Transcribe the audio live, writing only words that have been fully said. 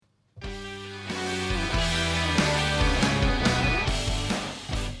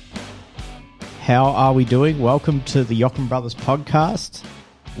How are we doing? Welcome to the Yochum Brothers podcast.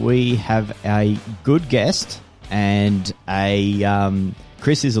 We have a good guest, and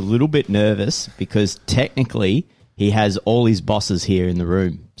Chris is a little bit nervous because technically he has all his bosses here in the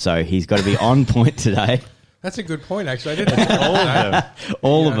room, so he's got to be on point today. That's a good point, actually. I didn't think all of them.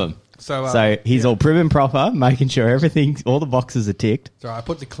 All of them. So he's all prim and proper, making sure all the boxes are ticked. So I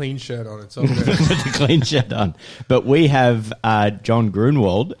put the clean shirt on. It's all good. Put the clean shirt on. But we have John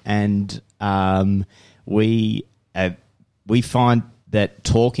Grunwald, and we find that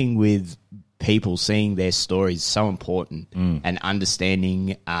talking with people, seeing their stories, is so important, and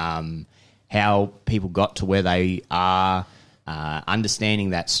understanding how people got to where they are,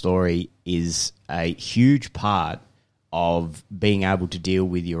 understanding that story is a huge part of being able to deal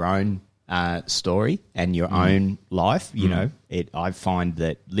with your own story and your own life. You know, I find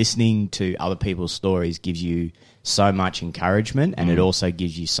that listening to other people's stories gives you so much encouragement, and it also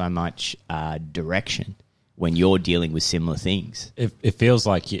gives you so much direction when you're dealing with similar things. It feels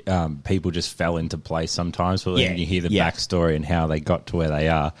like people just fell into place sometimes when you hear the backstory and how they got to where they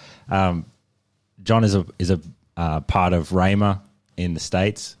are. John is a part of Rhema in the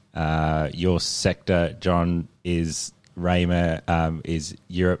States. Your sector, John, is Rhema, is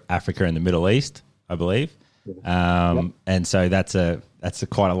Europe, Africa, and the Middle East, I believe. And so that's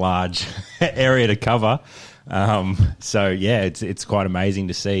quite a large area to cover. It's quite amazing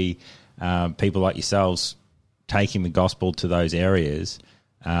to see people like yourselves taking the gospel to those areas.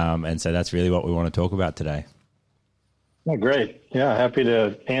 And so that's really what we want to talk about today. Oh, great. Yeah, happy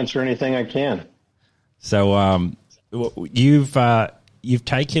to answer anything I can. So you've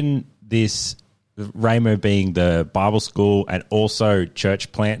taken this, Rhema being the Bible school and also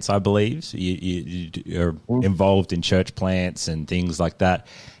church plants, I believe. So you're involved in church plants and things like that.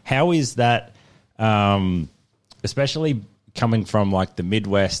 How is that, especially coming from like the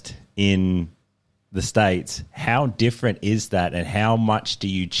Midwest in the States, how different is that, and how much do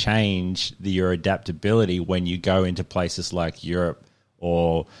you change your adaptability when you go into places like Europe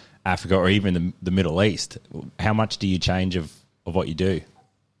or Africa or even the Middle East? How much do you change of what you do?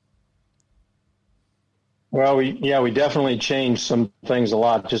 Well, we definitely changed some things a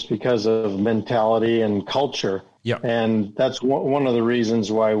lot just because of mentality and culture. Yeah. And that's one of the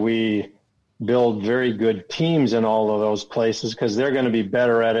reasons why we build very good teams in all of those places, because they're going to be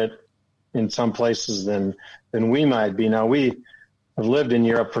better at it in some places than we might be. Now, we have lived in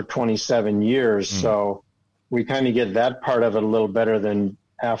Europe for 27 years, so we kind of get that part of it a little better than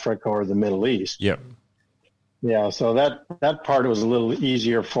Africa or the Middle East. Yep. Yeah, so that part was a little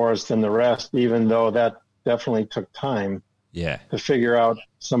easier for us than the rest, even though that definitely took time to figure out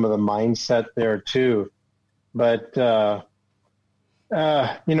some of the mindset there too. But,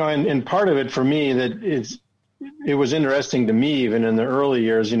 and part of it for me it was interesting to me, even in the early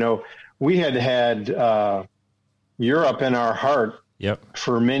years, we had Europe in our heart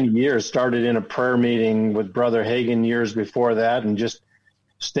for many years, started in a prayer meeting with Brother Hagin years before that, and just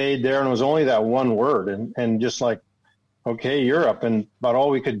stayed there. And it was only that one word and just like, okay, Europe. And about all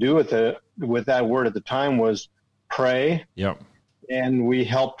we could do with that word at the time was pray. Yep. And we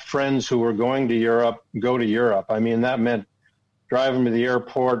helped friends who were going to Europe go to Europe. I mean, that meant drive them to the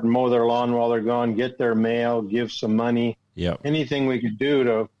airport, mow their lawn while they're gone, get their mail, give some money, anything we could do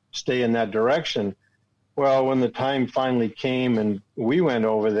to stay in that direction. Well, when the time finally came and we went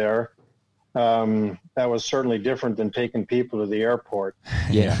over there, that was certainly different than taking people to the airport.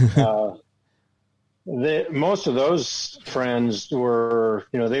 Yeah. Most of those friends were,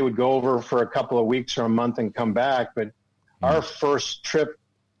 they would go over for a couple of weeks or a month and come back. But our first trip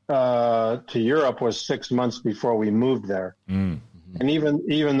to Europe was 6 months before we moved there. Mm-hmm. And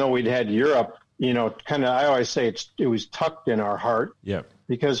even though we'd had Europe, I always say it was tucked in our heart. Yep.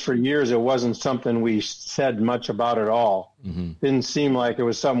 Because for years it wasn't something we said much about at all. Mm-hmm. Didn't seem like it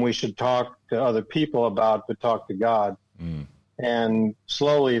was something we should talk to other people about, but talk to God. Mm. And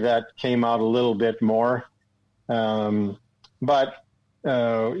slowly that came out a little bit more. But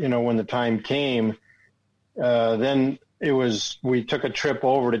when the time came, then we took a trip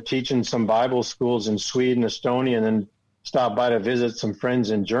over to teach in some Bible schools in Sweden, Estonia, and then stopped by to visit some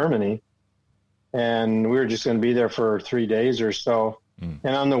friends in Germany. And we were just going to be there for 3 days or so. Mm.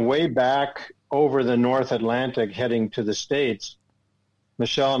 And on the way back over the North Atlantic heading to the States,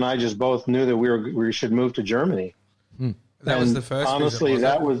 Michelle and I just both knew that we should move to Germany. Mm. That was the first. Honestly,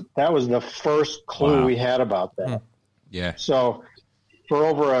 that was the first clue we had about that. Mm. Yeah. So for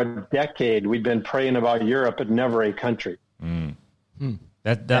over a decade, we'd been praying about Europe, but never a country. Mm. Mm.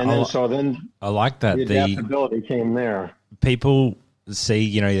 I like that. The adaptability came there. People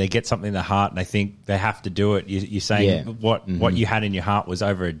see, they get something in their heart and they think they have to do it. You're saying what you had in your heart was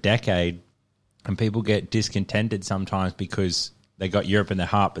over a decade. And people get discontented sometimes because they got Europe in their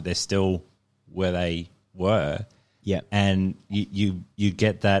heart, but they're still where they were. Yeah. And you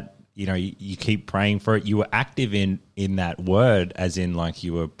get that, you keep praying for it. You were active in that word, as in like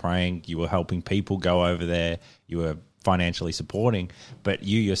you were praying, you were helping people go over there, you were financially supporting, but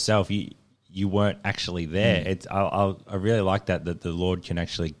you yourself, you weren't actually there. I really like that the Lord can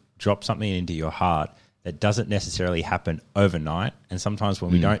actually drop something into your heart that doesn't necessarily happen overnight. And sometimes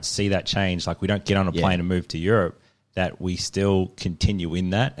when we don't see that change, like we don't get on a plane and move to Europe, that we still continue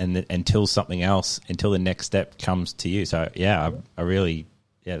in that until the next step comes to you. So I really,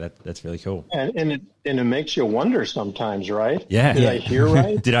 that's really cool. And it makes you wonder sometimes, right? Yeah. Did I hear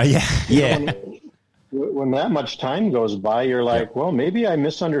right? Did I? Yeah. Yeah. When that much time goes by, you're like, well, maybe I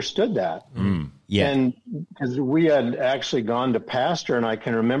misunderstood that. Yeah. And because we had actually gone to pastor, and I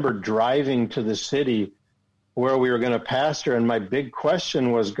can remember driving to the city where we were going to pastor, and my big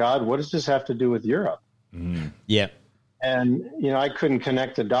question was, God, what does this have to do with Europe? Yeah. And, I couldn't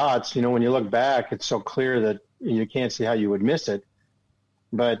connect the dots. When you look back, it's so clear that you can't see how you would miss it.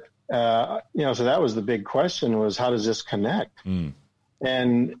 But, so that was the big question, was how does this connect? But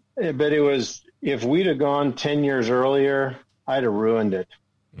it was, if we'd have gone 10 years earlier, I'd have ruined it.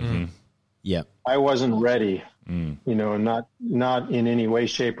 Yeah. I wasn't ready, not in any way,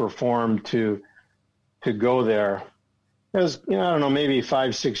 shape, or form to go there. Because, I don't know, maybe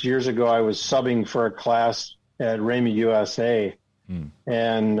 5-6 years ago, I was subbing for a class at Rhema USA.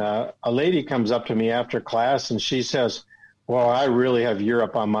 And a lady comes up to me after class and she says, well, I really have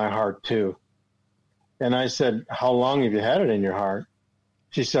Europe on my heart too. And I said, how long have you had it in your heart?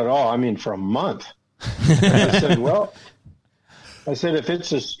 She said, for a month. I said, if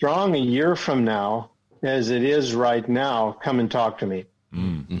it's as strong a year from now as it is right now, come and talk to me.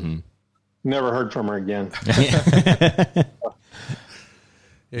 Never heard from her again.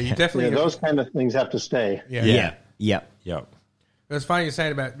 You definitely. Those kind of things have to stay. Yeah. It's funny you're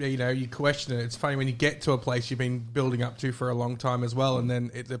saying about, you question it. It's funny when you get to a place you've been building up to for a long time as well, and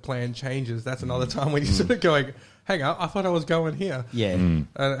then the plan changes. That's another time when you're sort of going, hang on, I thought I was going here. Yeah.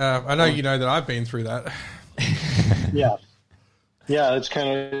 I know you know that I've been through that. Yeah. Yeah, it's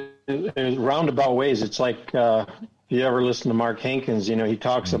kind of roundabout ways. It's like if you ever listen to Mark Hankins, he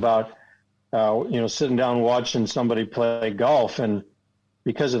talks about, sitting down watching somebody play golf, and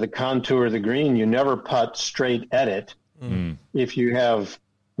because of the contour of the green, you never putt straight at it. If you have,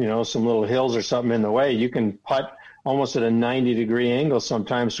 some little hills or something in the way, you can putt almost at a 90-degree angle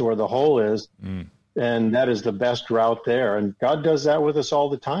sometimes to where the hole is, and that is the best route there. And God does that with us all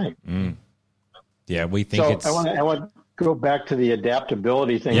the time. Yeah, we think I want to go back to the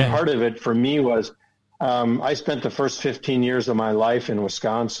adaptability thing. Yeah. Part of it for me was I spent the first 15 years of my life in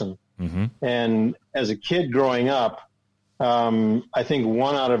Wisconsin. And as a kid growing up, I think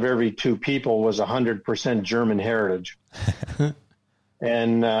 1 out of every 2 people was 100% German heritage.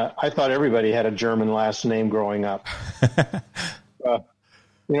 And I thought everybody had a German last name growing up.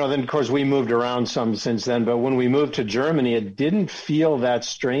 Then, of course, we moved around some since then. But when we moved to Germany, it didn't feel that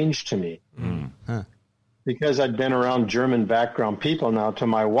strange to me. Because I'd been around German background people now. To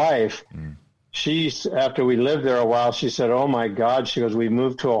my wife, after we lived there a while, she said, oh, my God, she goes, we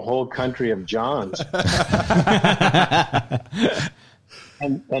moved to a whole country of Johns.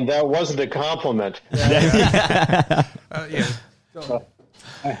 and that wasn't a compliment. Yeah.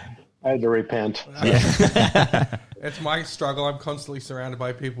 I had to repent. It's my struggle. I'm constantly surrounded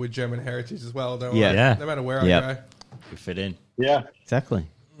by people with German heritage as well. No matter where I go. We fit in. Yeah. Exactly.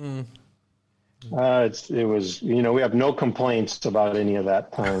 It was, we have no complaints about any of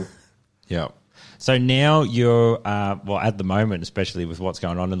that time. Yeah. So now you're, at the moment, especially with what's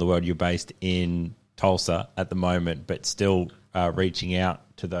going on in the world, you're based in Tulsa at the moment, but still reaching out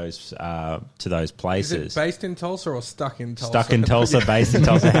to those places. Is it based in Tulsa or stuck in Tulsa? Stuck in Tulsa, based in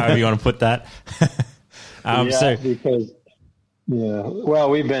Tulsa, however you want to put that.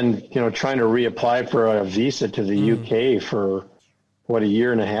 We've been, trying to reapply for a visa to the UK for, a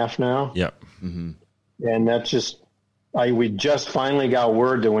year and a half now? Yep. And that's just, we just finally got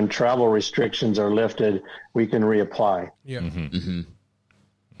word that when travel restrictions are lifted, we can reapply. Yeah.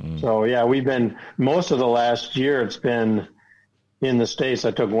 So, we've been, most of the last year, it's been in the States.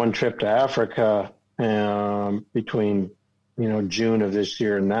 I took one trip to Africa between, June of this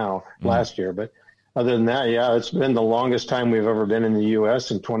year and now, last year. But other than that, it's been the longest time we've ever been in the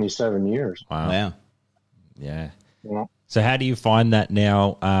U.S. in 27 years. Wow. Yeah. So how do you find that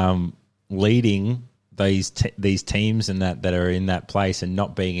now leading these teams and that are in that place and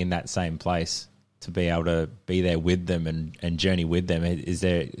not being in that same place, to be able to be there with them and journey with them? Has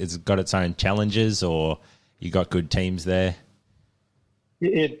it got its own challenges, or you got good teams there?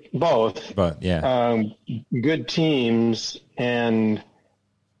 Both. But yeah. Good teams, and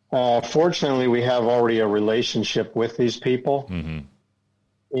fortunately, we have already a relationship with these people.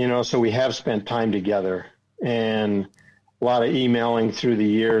 Mm-hmm. So we have spent time together and a lot of emailing through the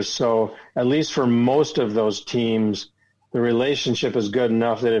years. So at least for most of those teams, the relationship is good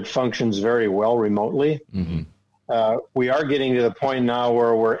enough that it functions very well remotely. Mm-hmm. We are getting to the point now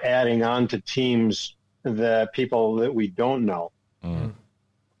where we're adding on to teams that people that we don't know. Mm-hmm.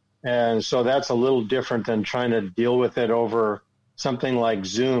 And so that's a little different than trying to deal with it over something like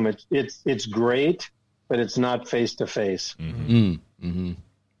Zoom. It's great, but it's not face to face.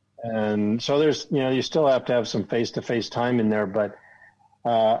 And so there's, you still have to have some face to face time in there, but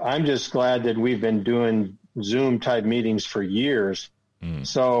I'm just glad that we've been doing Zoom type meetings for years.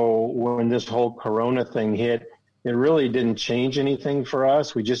 So when this whole Corona thing hit, it really didn't change anything for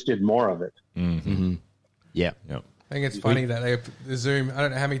us. We just did more of it. Mm-hmm. Yeah. Yep. I think it's funny that the Zoom, I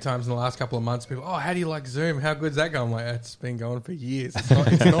don't know how many times in the last couple of months people, how do you like Zoom? How good's that going? I'm like, it's been going for years. It's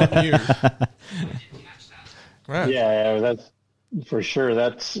not new. Right. Yeah, that's for sure.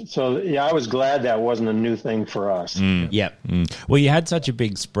 I was glad that wasn't a new thing for us. Yep. Well, you had such a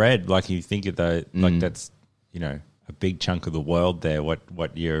big spread. Like you think of like that's, a big chunk of the world there, what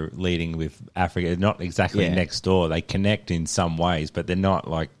you're leading with Africa. Not exactly next door. They connect in some ways, but they're not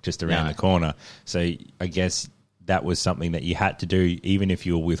like just around the corner. So I guess that was something that you had to do, even if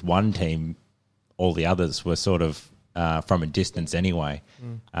you were with one team, all the others were sort of from a distance anyway.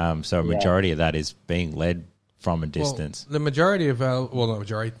 So a majority of that is being led from a distance. Well, the majority of not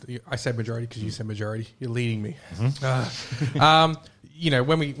majority. I said majority because you said majority. You're leading me.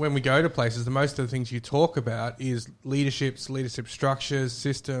 When we go to places, the most of the things you talk about is leadership structures,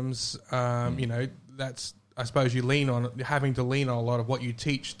 systems. That's, I suppose, you having to lean on a lot of what you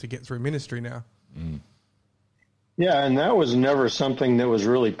teach to get through ministry now. Yeah, and that was never something that was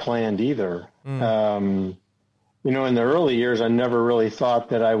really planned either. In the early years, I never really thought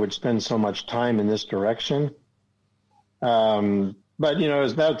that I would spend so much time in this direction. But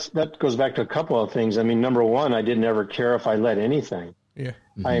that goes back to a couple of things. I mean, number one, I didn't ever care if I led anything. Yeah,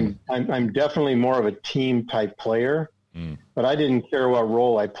 I'm definitely more of a team type player, but I didn't care what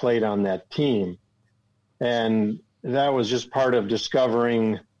role I played on that team, and that was just part of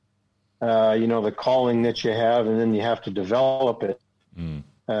discovering, the calling that you have, and then you have to develop it.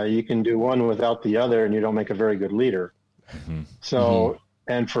 You can do one without the other, and you don't make a very good leader. So,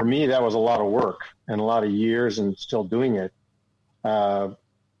 and for me, that was a lot of work and a lot of years, and still doing it. And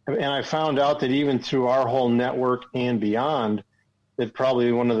I found out that even through our whole network and beyond, that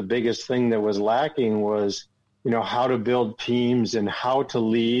probably one of the biggest thing that was lacking was, how to build teams and how to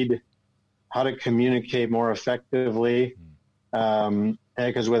lead, how to communicate more effectively.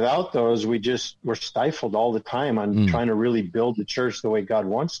 Because without those, we're stifled all the time on trying to really build the church the way God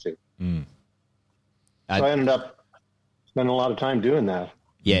wants to. So I ended up spending a lot of time doing that.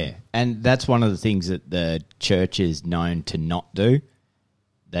 Yeah, and that's one of the things that the church is known to not do.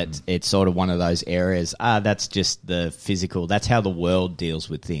 It's sort of one of those areas, that's just the physical, that's how the world deals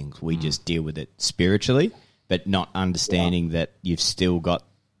with things. We just deal with it spiritually, but not understanding that you've still got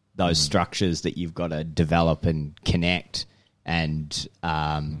those structures that you've got to develop and connect and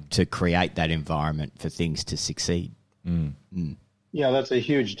to create that environment for things to succeed. Yeah, that's a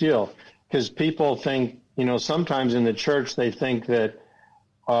huge deal, because people think, sometimes in the church they think that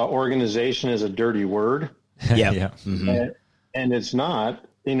organization is a dirty word. And it's not.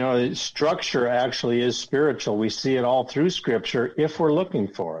 Structure actually is spiritual. We see it all through Scripture if we're looking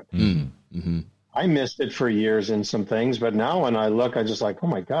for it. I missed it for years in some things, but now when I look, I just like, oh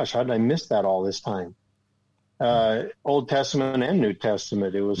my gosh, how did I miss that all this time? Old Testament and New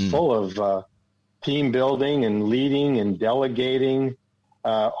Testament, it was full of team building and leading and delegating,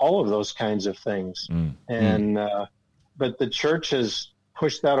 all of those kinds of things. But the church has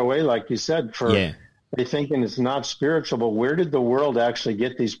pushed that away, like you said, for they thinking it's not spiritual. But where did the world actually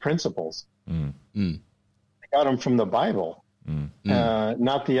get these principles? They got them from the Bible,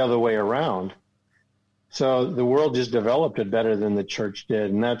 not the other way around. So the world just developed it better than the church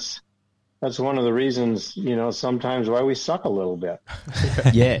did, and that's one of the reasons, sometimes why we suck a little bit.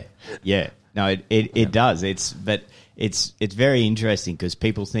 No, it does. It's very interesting because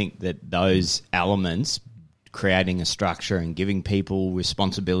people think that those elements, creating a structure and giving people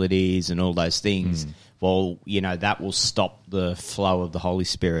responsibilities and all those things, that will stop the flow of the Holy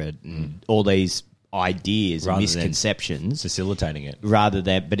Spirit and all these ideas and misconceptions. Facilitating it.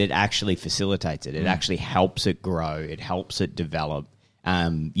 But it actually facilitates it. It actually helps it grow. It helps it develop.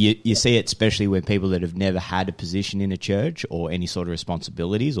 You see it especially when people that have never had a position in a church or any sort of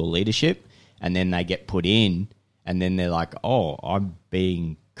responsibilities or leadership, and then they get put in and then they're like, oh, I'm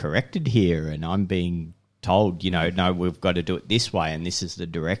being corrected here, and I'm being told, no, we've got to do it this way, and this is the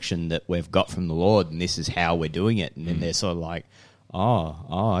direction that we've got from the Lord, and this is how we're doing it. And then they're sort of like,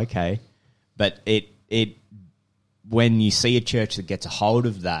 oh, okay. But it when you see a church that gets a hold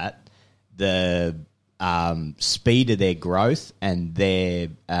of that, the speed of their growth and their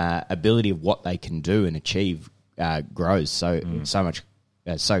ability of what they can do and achieve grows so much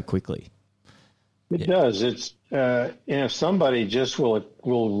so quickly. It does. It's if somebody just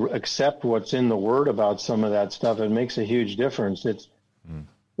will accept what's in the Word about some of that stuff, it makes a huge difference. It's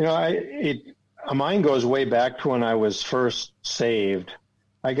mine goes way back to when I was first saved.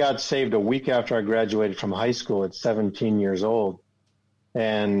 I got saved a week after I graduated from high school at 17 years old,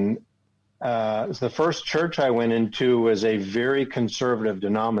 and the first church I went into was a very conservative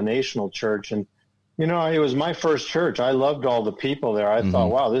denominational church, and it was my first church. I loved all the people there. I thought,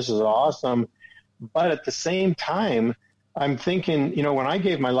 wow, this is awesome. But at the same time, I'm thinking, when I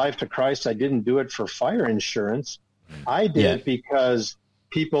gave my life to Christ, I didn't do it for fire insurance. I did it because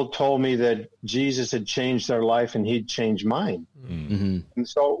people told me that Jesus had changed their life and he'd changed mine. Mm-hmm. And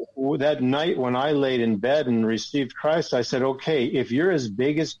so that night when I laid in bed and received Christ, I said, okay, if you're as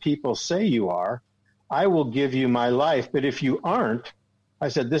big as people say you are, I will give you my life. But if you aren't, I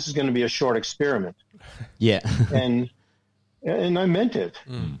said, this is going to be a short experiment. Yeah. and I meant it.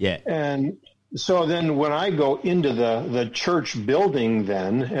 Yeah. And so then when I go into the church building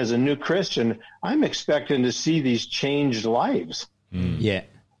then as a new Christian, I'm expecting to see these changed lives. Yeah.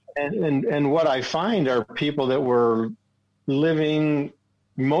 And what I find are people that were living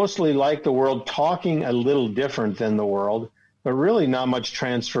mostly like the world, talking a little different than the world, but really not much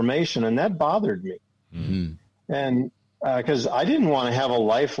transformation. And that bothered me. Mm-hmm. And because I didn't want to have a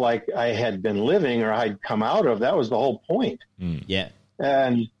life like I had been living or I'd come out of. That was the whole point. Yeah.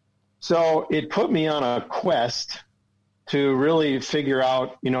 And so it put me on a quest to really figure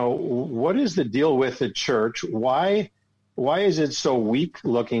out, what is the deal with the church? Why is it so weak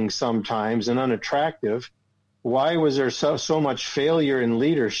looking sometimes and unattractive? Why was there so much failure in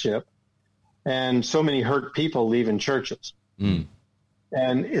leadership and so many hurt people leaving churches?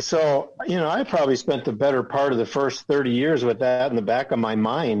 And so, I probably spent the better part of the first 30 years with that in the back of my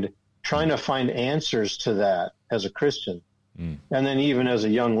mind, trying to find answers to that as a Christian. And then even as a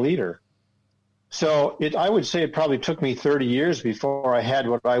young leader. So I would say it probably took me 30 years before I had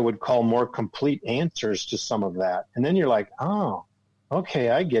what I would call more complete answers to some of that. And then you're like, oh,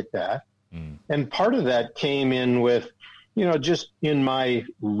 okay, I get that. And part of that came in with, just in my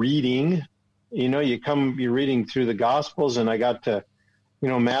reading, you're reading through the Gospels, and I got to,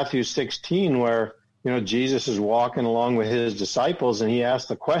 Matthew 16, where, Jesus is walking along with his disciples and he asked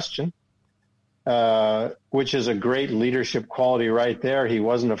the question, which is a great leadership quality right there. He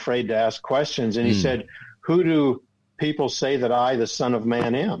wasn't afraid to ask questions. And he said, who do people say that I, the Son of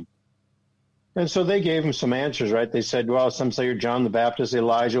Man, am? And so they gave him some answers, right? They said, well, some say you're John the Baptist,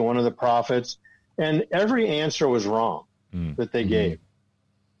 Elijah, one of the prophets. And every answer was wrong that they gave.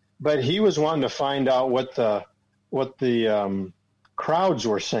 But he was wanting to find out what the crowds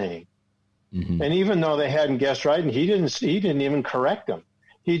were saying. And even though they hadn't guessed right, and he didn't even correct them.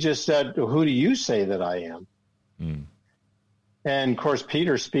 He just said, who do you say that I am? And, of course,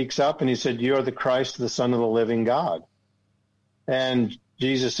 Peter speaks up, and he said, you are the Christ, the Son of the living God. And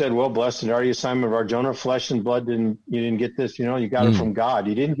Jesus said, well, blessed are you, Simon Bar-Jonah, flesh and blood you didn't get this, you got it from God.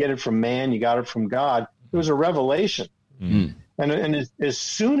 You didn't get it from man, you got it from God. It was a revelation. And as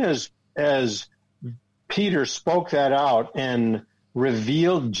soon as Peter spoke that out and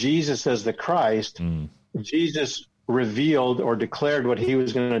revealed Jesus as the Christ, Jesus revealed or declared what he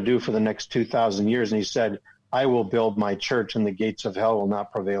was going to do for the next 2,000 years. And he said, I will build my church and the gates of hell will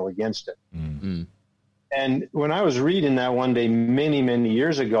not prevail against it. And when I was reading that one day, many, many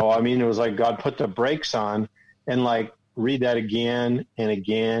years ago, it was like God put the brakes on and read that again and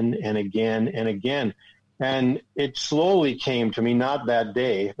again and again and again. And it slowly came to me, not that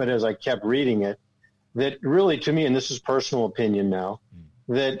day, but as I kept reading it, that really to me, and this is personal opinion now,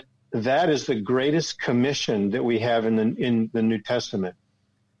 that is the greatest commission that we have in the New Testament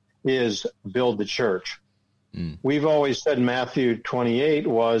is build the church. We've always said Matthew 28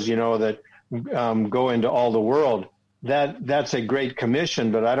 was, that go into all the world. That's a great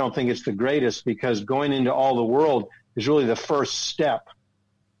commission, but I don't think it's the greatest because going into all the world is really the first step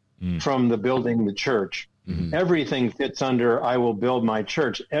from the building the church. Everything fits under I will build my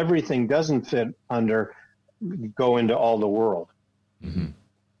church. Everything doesn't fit under go into all the world.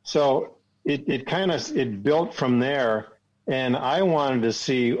 So it built from there, and I wanted to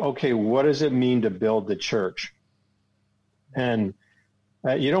see, okay, what does it mean to build the church? And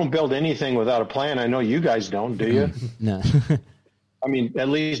You don't build anything without a plan. I know you guys don't, do you? No. I mean, at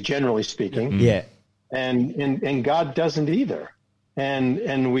least generally speaking. Yeah. And God doesn't either.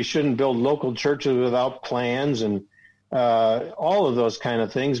 And we shouldn't build local churches without plans and all of those kind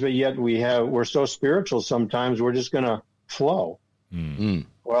of things. But yet we're so spiritual sometimes we're just going to flow. Mm.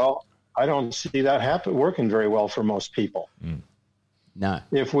 Well, I don't see that working very well for most people. No.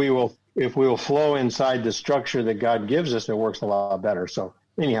 If we will flow inside the structure that God gives us, it works a lot better. So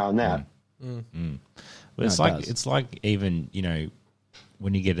anyhow, on that. But it's like even,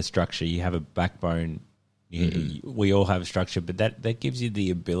 when you get a structure, you have a backbone. We all have a structure, but that gives you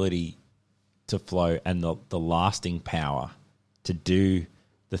the ability to flow and the lasting power to do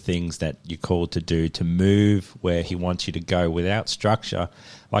the things that you're called to do, to move where he wants you to go. Without structure,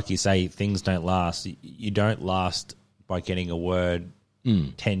 like you say, things don't last. You don't last by getting a word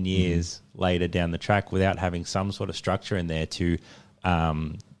 10 years later down the track without having some sort of structure in there to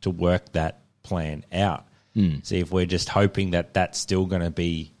work that plan out. See, if we're just hoping that that's still going to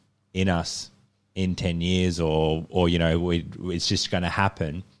be in us in 10 years or it's just going to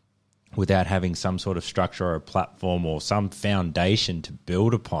happen without having some sort of structure or a platform or some foundation to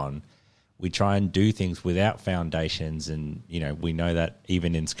build upon, we try and do things without foundations. And, we know that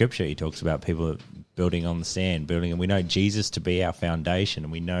even in Scripture, he talks about people building on the sand, and we know Jesus to be our foundation,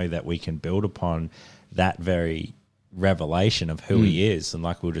 and we know that we can build upon that very revelation of who he is. And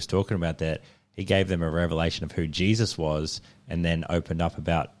like we were just talking about that, he gave them a revelation of who Jesus was and then opened up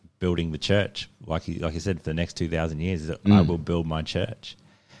about building the church. Like he said, for the next 2,000 years, I will build my church.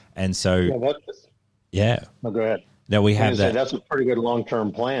 And so, go ahead. Now we have that. That's a pretty good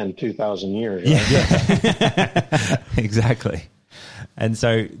long-term plan, 2,000 years. Right? Yeah, exactly. And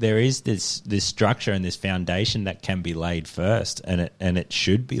so there is this structure and this foundation that can be laid first, and it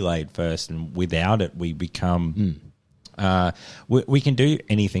should be laid first. And without it, we become, we can do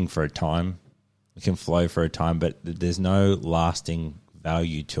anything for a time. We can flow for a time, but there's no lasting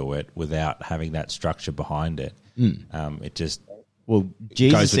value to it without having that structure behind it. It just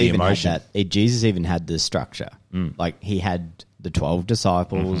Jesus even had that. Jesus even had the structure. Like he had the 12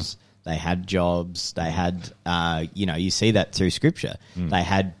 disciples. They had jobs. They had, you see that through Scripture. They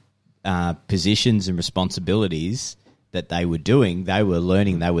had positions and responsibilities that they were doing. They were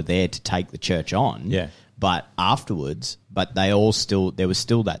learning. They were there to take the church on. Yeah. But afterwards, there was still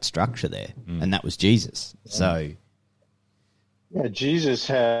that structure there, and that was Jesus. So, yeah, Jesus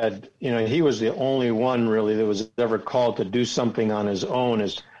had, he was the only one really that was ever called to do something on his own,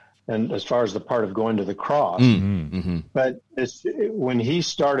 as far as the part of going to the cross. But when he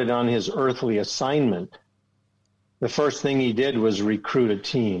started on his earthly assignment, the first thing he did was recruit a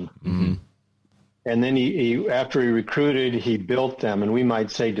team. And then he after he recruited, he built them, and we might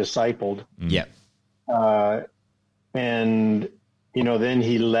say discipled. Yeah. And, then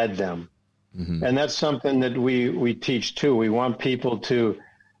he led them. And that's something that we teach too. We want people to,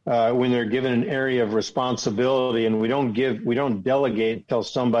 when they're given an area of responsibility, and we don't delegate until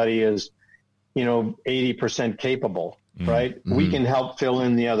somebody is, 80% capable, right? We can help fill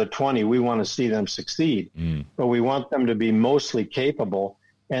in the other 20. We want to see them succeed, but we want them to be mostly capable.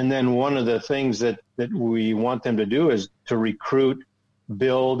 And then one of the things that we want them to do is to recruit,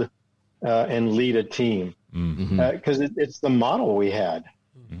 build, and lead a team, because it's the model we had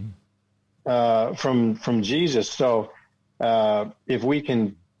from Jesus. So if we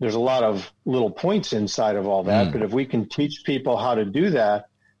can, there's a lot of little points inside of all that, but if we can teach people how to do that,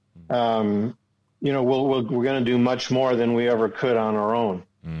 we're going to do much more than we ever could on our own.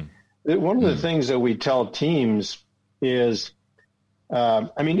 One of the things that we tell teams is,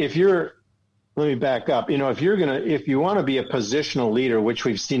 let me back up. If you want to be a positional leader, which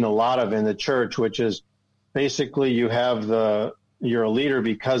we've seen a lot of in the church, which is basically you're a leader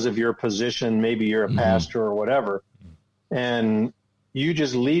because of your position, maybe you're a pastor or whatever, and you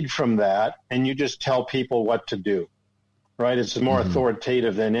just lead from that and you just tell people what to do, right? It's more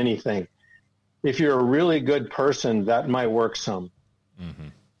authoritative than anything. If you're a really good person, that might work some.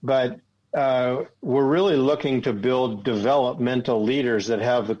 But we're really looking to build developmental leaders that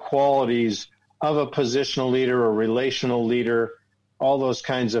have the qualities of a positional leader or relational leader, all those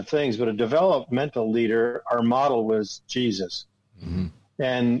kinds of things. But a developmental leader, our model was Jesus.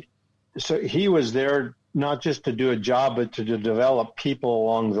 And so he was there not just to do a job, but to develop people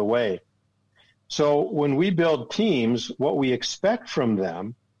along the way. So when we build teams, what we expect from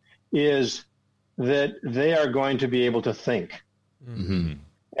them is that they are going to be able to think.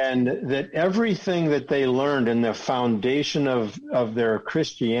 And that everything that they learned in the foundation of their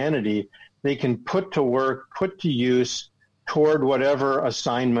Christianity, they can put to work, put to use toward whatever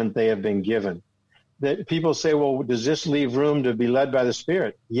assignment they have been given. that people say, well, does this leave room to be led by the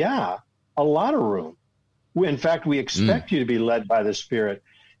Spirit? Yeah, a lot of room. In fact, we expect you to be led by the Spirit.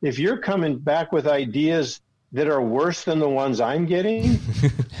 If you're coming back with ideas that are worse than the ones I'm getting,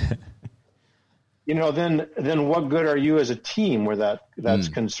 then what good are you as a team where that's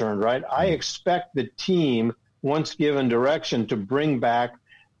concerned, right? I expect the team, once given direction, to bring back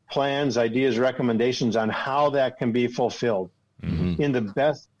plans, ideas, recommendations on how that can be fulfilled in the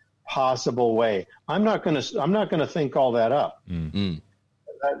best possible way. I'm not going to think all that up.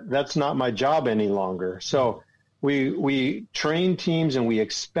 That's not my job any longer. So we train teams and we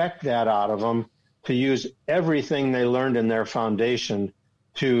expect that out of them, to use everything they learned in their foundation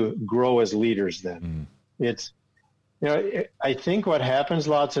to grow as leaders. Then it's, I think what happens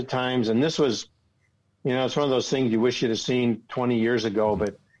lots of times, and this was, it's one of those things you wish you'd have seen 20 years ago,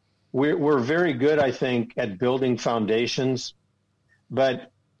 but we're very good, I think, at building foundations,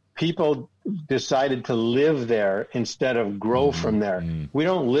 but people decided to live there instead of grow from there. We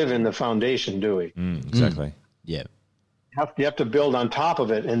don't live in the foundation, do we? Exactly. Yeah. You have to build on top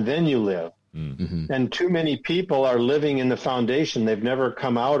of it, and then you live. And too many people are living in the foundation. They've never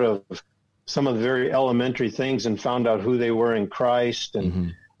come out of some of the very elementary things and found out who they were in Christ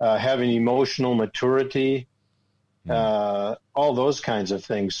and having emotional maturity, all those kinds of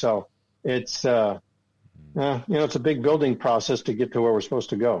things. So it's, it's a big building process to get to where we're supposed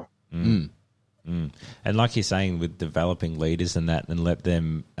to go. And like you're saying, with developing leaders and that, and let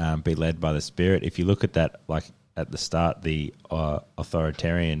them be led by the Spirit. If you look at that, like at the start, the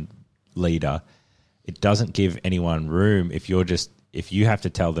authoritarian leader, it doesn't give anyone room. If you have to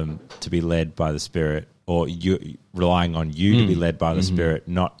tell them to be led by the Spirit, or you relying on you to be led by the Spirit,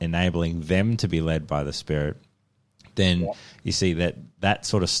 not enabling them to be led by the Spirit, then you see that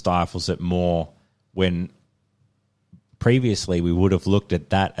sort of stifles it more. When previously we would have looked at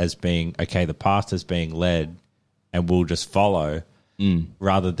that as being, okay, the pastor's being led and we'll just follow,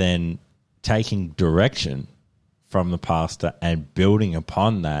 rather than taking direction from the pastor and building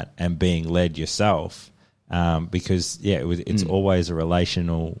upon that and being led yourself. Because it's always a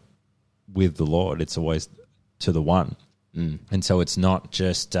relational with the Lord. It's always to the one. And so it's not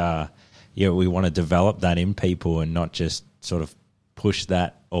just, we want to develop that in people and not just sort of push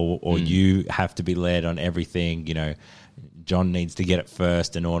that or you have to be led on everything. John needs to get it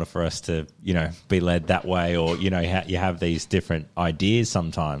first in order for us to, be led that way, or, you have these different ideas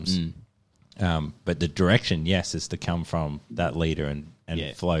sometimes. But the direction, yes, is to come from that leader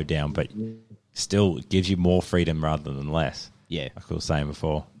and flow down, but still it gives you more freedom rather than less. Yeah. Like I was saying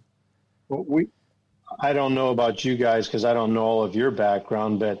before. Well, I don't know about you guys because I don't know all of your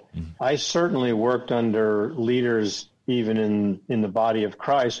background, but I certainly worked under leaders even in the body of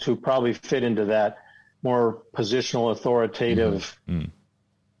Christ who probably fit into that more positional, authoritative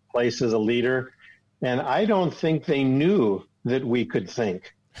place as a leader. And I don't think they knew that we could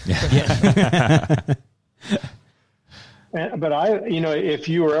think. But if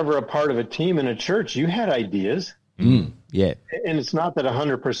you were ever a part of a team in a church, you had ideas. Yeah. And it's not that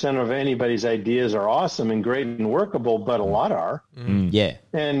 100% of anybody's ideas are awesome and great and workable, but a lot are. Yeah.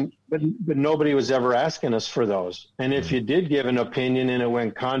 But nobody was ever asking us for those. And if you did give an opinion and it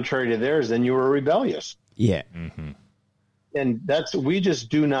went contrary to theirs, then you were rebellious. Yeah. And we just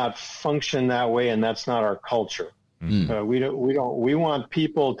do not function that way, and that's not our culture. We want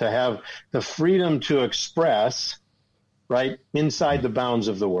people to have the freedom to express, right, inside the bounds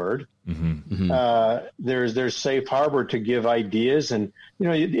of the word. There's safe harbor to give ideas, and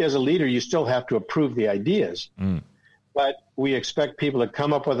as a leader you still have to approve the ideas, but we expect people to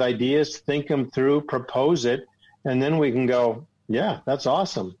come up with ideas, think them through, propose it, and then we can go, yeah, that's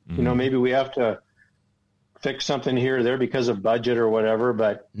awesome. Maybe we have to fix something here or there because of budget or whatever,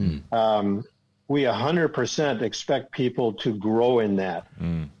 but we 100% expect people to grow in that.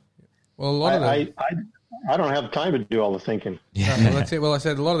 Well, a lot of I don't have time to do all the thinking. Well, that's it. Well, I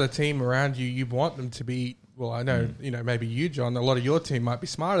said a lot of the team around you, you want them to be. Well, I know, maybe you, John. A lot of your team might be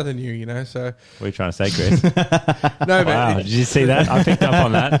smarter than you. So what are you trying to say, Chris? No, wow, did you see that? I picked up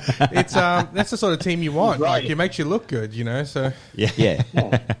on that. It's that's the sort of team you want. Right. Like it makes you look good. So Yeah.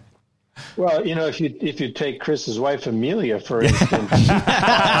 Well, if you take Chris's wife Amelia, for instance,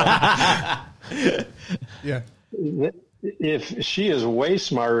 if she is way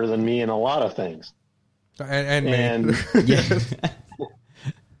smarter than me in a lot of things. And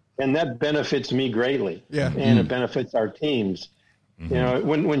that benefits me greatly. Yeah. And it benefits our teams.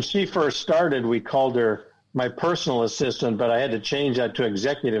 When she first started, we called her my personal assistant, but I had to change that to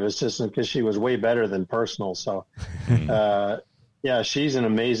executive assistant because she was way better than personal. So, she's an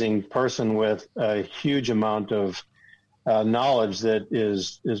amazing person with a huge amount of knowledge that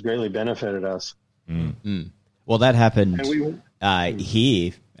is greatly benefited us. Well, that happened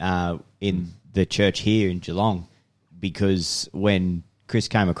here in the church here in Geelong, because when Chris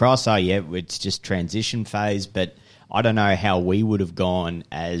came across, it's just transition phase, but I don't know how we would have gone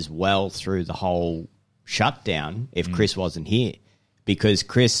as well through the whole shutdown if Chris wasn't here, because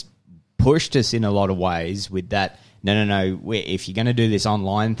Chris pushed us in a lot of ways with that. No. If you're going to do this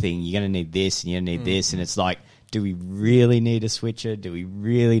online thing, you're going to need this and you're going to need this. And it's like, do we really need a switcher? Do we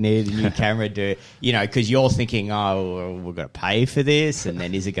really need a new camera? Because you're thinking, we've got to pay for this, and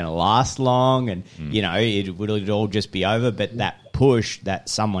then is it going to last long? And, will it all just be over? But that push, that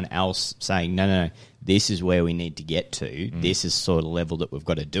someone else saying, no, this is where we need to get to. This is sort of level that we've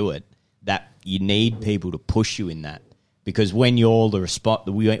got to do it. That you need people to push you in that. Because when you're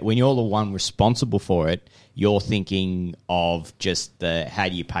when you're the one responsible for it, you're thinking of just how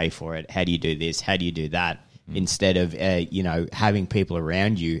do you pay for it? How do you do this? How do you do that? Instead of, having people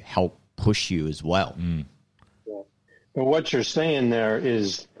around you help push you as well. Yeah. But what you're saying there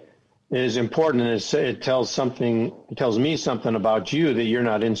is important, and it tells me something about you, that you're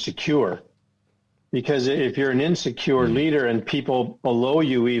not insecure. Because if you're an insecure leader and people below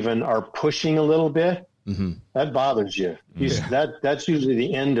you even are pushing a little bit, that bothers you. That's usually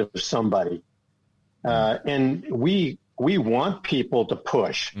the end of somebody. And we want people to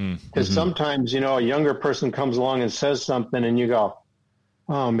push, because sometimes, a younger person comes along and says something and you go,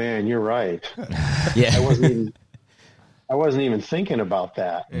 oh man, you're right. Yeah. I wasn't even thinking about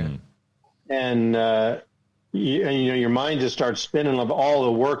that. Yeah. And, your mind just starts spinning of all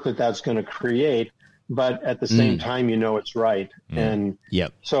the work that's going to create, but at the same time, it's right. And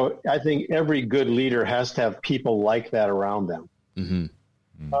so I think every good leader has to have people like that around them.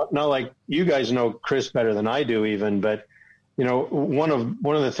 Not like you guys know Chris better than I do even, but one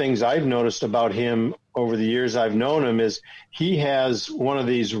of the things I've noticed about him over the years I've known him is he has one of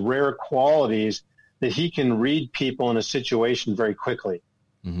these rare qualities that he can read people in a situation very quickly.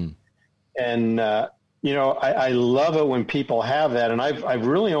 And, I love it when people have that. And I've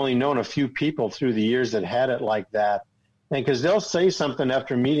really only known a few people through the years that had it like that. And because they'll say something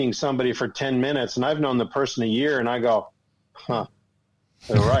after meeting somebody for 10 minutes, and I've known the person a year, and I go,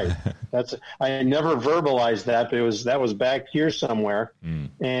 they're right. I never verbalized that, but that was back here somewhere.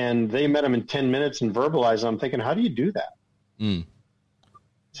 And they met him in 10 minutes and verbalized. I'm thinking, how do you do that?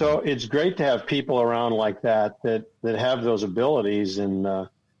 So it's great to have people around like that have those abilities. And,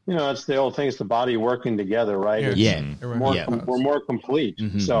 it's the old thing, it's the body working together, right? We're more complete.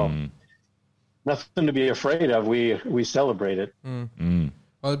 So nothing to be afraid of. We celebrate it.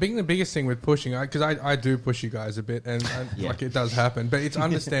 Well, the biggest thing with pushing, because I do push you guys a bit, and like it does happen, but it's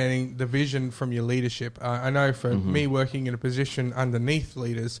understanding the vision from your leadership. I know for me working in a position underneath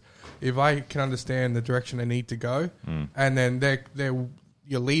leaders, if I can understand the direction they need to go, and then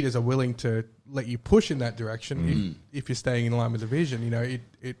your leaders are willing to let you push in that direction, if you're staying in line with the vision,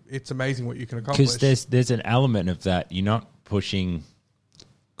 it's amazing what you can accomplish. Because there's an element of that. You're not pushing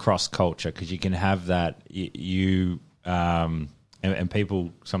cross culture, because you can have that and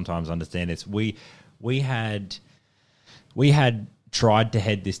people sometimes understand this. We had tried to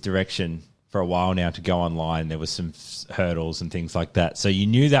head this direction for a while now to go online. There was some hurdles and things like that. So you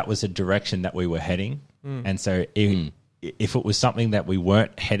knew that was a direction that we were heading. And so if it was something that we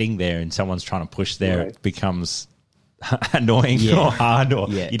weren't heading there and someone's trying to push there, it becomes annoying or hard, or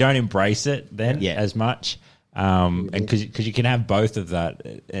you don't embrace it then as much. And because you can have both of that,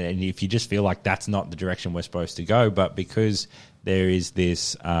 and if you just feel like that's not the direction we're supposed to go, but because there is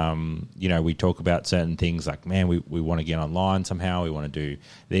this, we talk about certain things like, man, we want to get online somehow, we want to do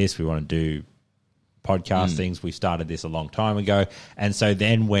this, we want to do podcast things. We started this a long time ago. And so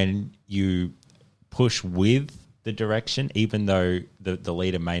then when you push with the direction, even though the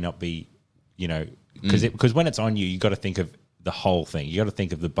leader may not be, because when it's on you, you got to think of the whole thing. You got to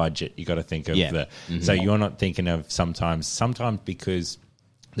think of the budget. You got to think of so you're not thinking of sometimes because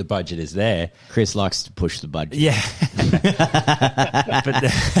the budget is there. Chris likes to push the budget. Yeah. But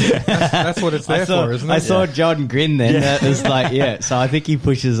that's what it's there for, isn't it? I saw John grin then. That was like, so I think he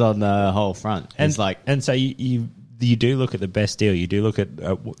pushes on the whole front. And so you do look at the best deal. You do look at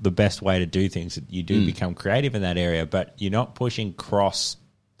the best way to do things. You do become creative in that area, but you're not pushing cross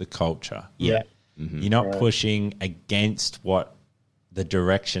the culture. Yeah. You're not pushing against what the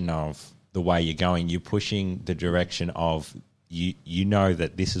direction of the way you're going. You're pushing the direction of you know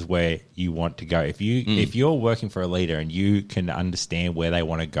that this is where you want to go. If you're working for a leader and you can understand where they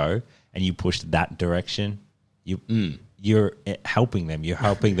want to go and you push that direction, you're helping them. You're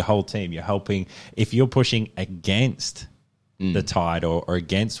helping the whole team. You're helping. If you're pushing against the tide or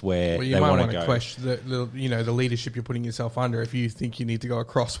against where well, you they might want to go. Question the leadership you're putting yourself under if you think you need to go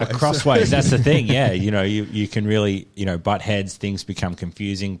crossways. Crossways, that's the thing. Yeah, you can really butt heads. Things become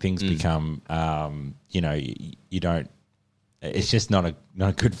confusing. Things become you don't. It's just not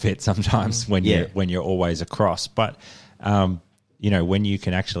a good fit sometimes when you're always across. But when you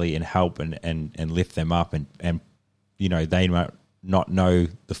can actually help and lift them up and they might not know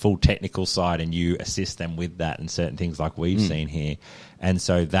the full technical side and you assist them with that and certain things like we've seen here. And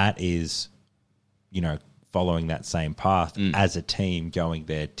so that is, following that same path as a team going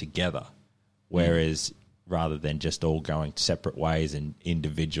there together. Whereas rather than just all going separate ways and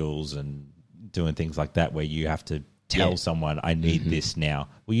individuals and doing things like that where you have to tell someone, I need this now.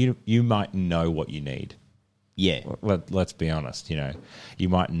 Well, you might know what you need. Yeah. Let's be honest, you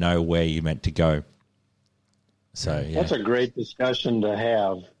might know where you're meant to go. So that's a great discussion to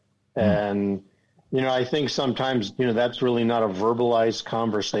have. And, I think sometimes, that's really not a verbalized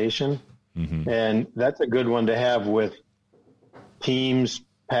conversation. And that's a good one to have with teams,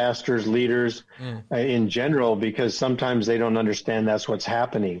 pastors, leaders in general, because sometimes they don't understand that's what's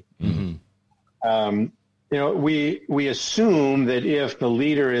happening. We assume that if the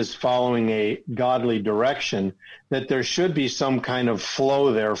leader is following a godly direction, that there should be some kind of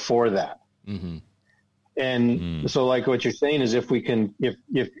flow there for that. And so like what you're saying is if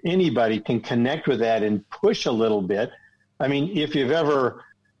anybody can connect with that and push a little bit, I mean, if you've ever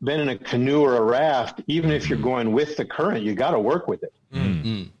been in a canoe or a raft, even if you're going with the current, you got to work with it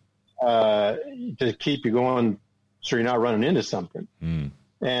to keep you going so you're not running into something.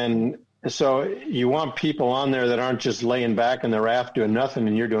 And so you want people on there that aren't just laying back in the raft doing nothing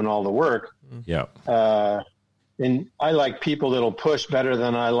and you're doing all the work. And I like people that'll push better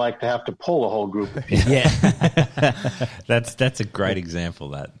than I like to have to pull a whole group of people. That's a great example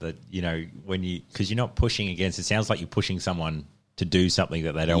that because you're not pushing against, it sounds like you're pushing someone to do something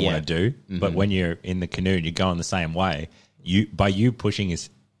that they don't want to do. But when you're in the canoe and you're going the same way, you pushing is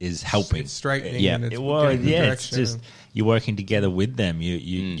helping. It's straightening. And it's just you're working together with them.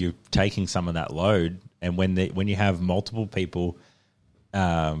 You're taking some of that load, and when you have multiple people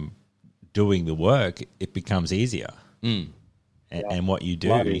doing the work, it becomes easier. And what you do,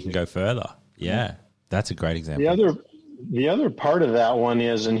 you can go further. Yeah, that's a great example. The other part of that one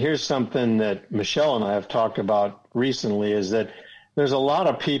is, and here's something that Michelle and I have talked about recently, is that there's a lot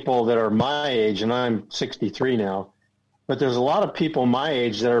of people that are my age, and I'm 63 now, but there's a lot of people my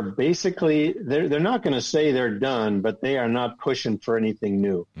age that are basically, they're not going to say they're done, but they are not pushing for anything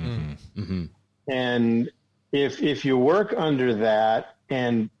new. And if you work under that,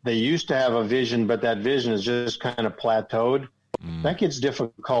 and they used to have a vision, but that vision is just kind of plateaued, that gets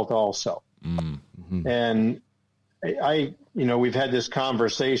difficult also. And we've had this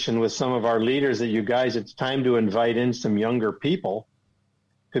conversation with some of our leaders that you guys, it's time to invite in some younger people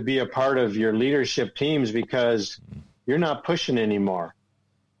to be a part of your leadership teams because you're not pushing anymore.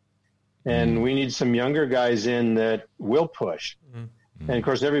 And we need some younger guys in that will push. And of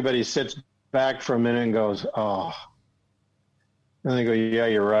course, everybody sits back for a minute and goes, oh, and they go, yeah,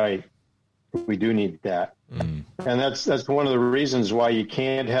 you're right. We do need that. And that's one of the reasons why you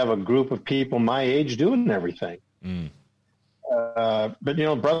can't have a group of people my age doing everything. But,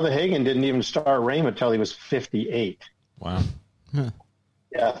 Brother Hagin didn't even start Rhema until he was 58. Wow.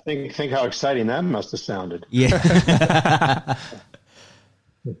 Yeah, think how exciting that must have sounded. Yeah.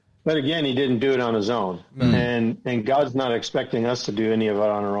 But again, he didn't do it on his own. And God's not expecting us to do any of it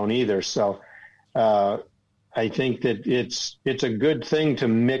on our own either. So I think that it's a good thing to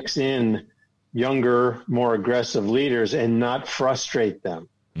mix in younger, more aggressive leaders and not frustrate them.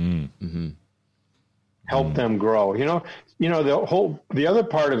 Help them grow. The other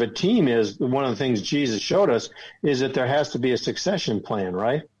part of a team is one of the things Jesus showed us is that there has to be a succession plan,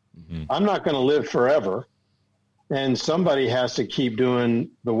 right? I'm not going to live forever, and somebody has to keep doing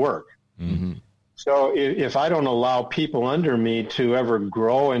the work. So if I don't allow people under me to ever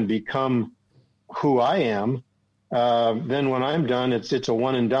grow and become who I am, then when I'm done, it's a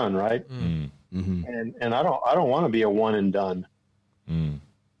one and done, right? And I don't want to be a one and done.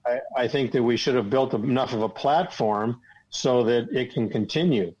 I think that we should have built enough of a platform so that it can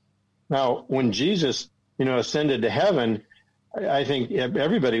continue. Now, when Jesus, ascended to heaven, I think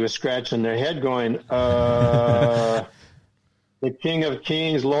everybody was scratching their head going, the King of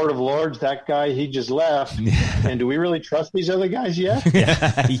Kings, Lord of Lords, that guy, he just left. And do we really trust these other guys yet?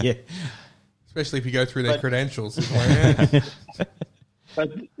 Yeah. Especially if you go through their credentials.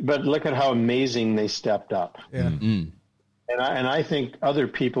 But look at how amazing they stepped up. Yeah. And I think other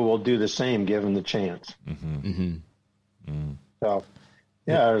people will do the same given the chance. So,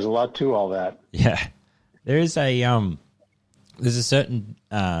 there's a lot to all that. Yeah. There is a There's a certain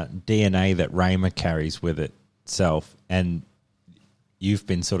DNA that Rhema carries with itself, and you've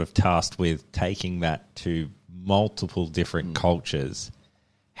been sort of tasked with taking that to multiple different cultures.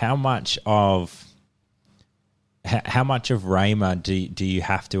 How much of Rhema do you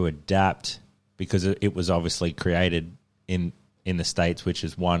have to adapt, because it was obviously created in the States, which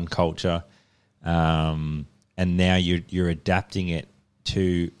is one culture, and now you're adapting it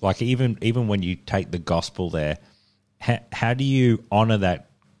to, like, even when you take the gospel there, how do you honor that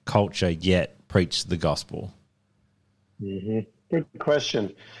culture yet preach the gospel? Mm-hmm. Good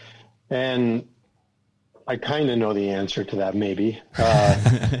question. And I kind of know the answer to that, maybe.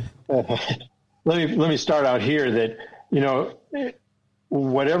 Let me start out here that,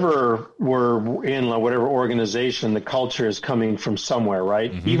 whatever we're in, whatever organization, the culture is coming from somewhere,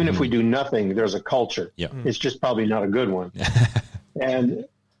 right? Mm-hmm. Even if we do nothing, there's a culture. Yeah. It's just probably not a good one. And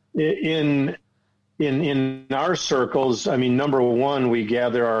in our circles, I mean, number one, we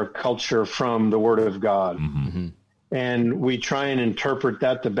gather our culture from the Word of God. Mm-hmm. And we try and interpret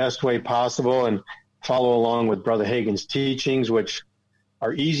that the best way possible and follow along with Brother Hagin's teachings, which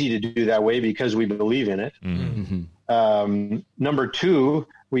are easy to do that way because we believe in it. Mm-hmm. Number two,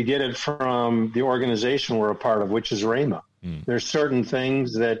 we get it from the organization we're a part of, which is Rhema. There's certain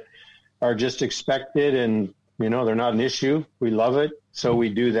things that are just expected and, they're not an issue. We love it. So we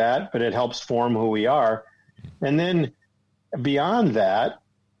do that, but it helps form who we are. And then beyond that,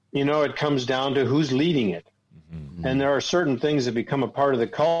 it comes down to who's leading it. Mm-hmm. And there are certain things that become a part of the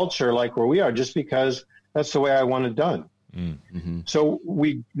culture, like where we are, just because that's the way I want it done. Mm-hmm. So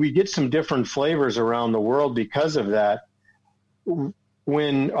we get some different flavors around the world because of that.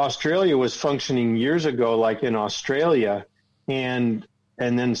 When Australia was functioning years ago, like in Australia and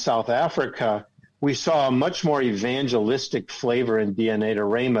then South Africa, we saw a much more evangelistic flavor in DNA to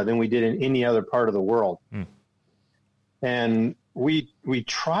Rhema than we did in any other part of the world. And we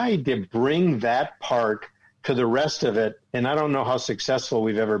tried to bring that part to the rest of it, and I don't know how successful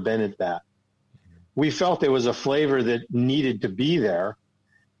we've ever been at that. We felt there was a flavor that needed to be there,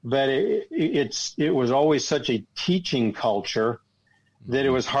 but it was always such a teaching culture that it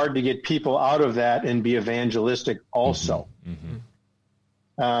was hard to get people out of that and be evangelistic also. Mm-hmm.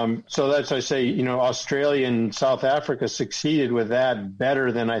 So that's, I say, Australia and South Africa succeeded with that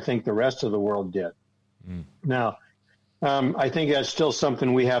better than I think the rest of the world did. Now, I think that's still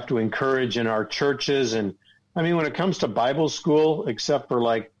something we have to encourage in our churches. And I mean, when it comes to Bible school, except for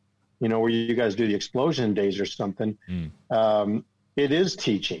like, where you guys do the explosion days or something, it is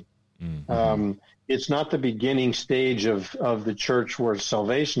teaching. Mm-hmm. It's not the beginning stage of the church where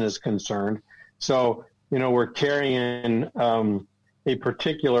salvation is concerned. So, we're carrying a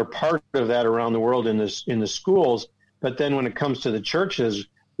particular part of that around the world in the schools. But then when it comes to the churches,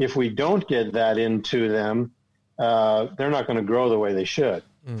 if we don't get that into them, they're not going to grow the way they should.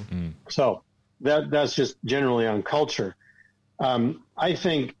 Mm-hmm. So that's just generally on culture. I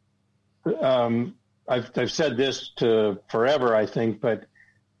think I've said this to forever, I think, but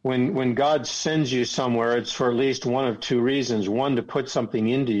when God sends you somewhere, it's for at least one of two reasons: one, to put something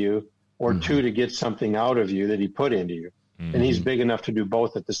into you, or two, to get something out of you that he put into you. Mm-hmm. And he's big enough to do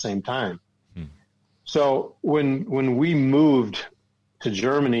both at the same time. Mm-hmm. So when we moved to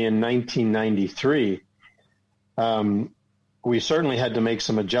Germany in 1993, we certainly had to make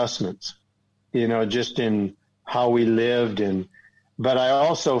some adjustments, just in how we lived. But I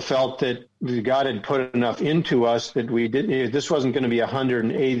also felt that God had put enough into us that this wasn't going to be a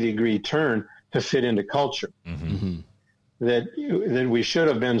 180-degree turn to fit into culture. Mm-hmm. That we should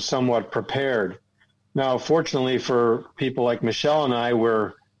have been somewhat prepared. Now, fortunately for people like Michelle and I,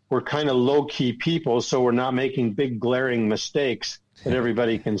 we're kind of low-key people, so we're not making big glaring mistakes that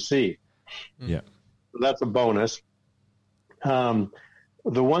everybody can see. Yeah, so that's a bonus. The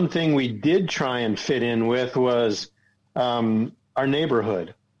one thing we did try and fit in with was our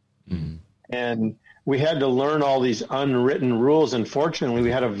neighborhood. Mm-hmm. And we had to learn all these unwritten rules, and fortunately,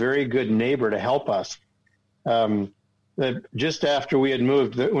 we had a very good neighbor to help us. That just after we had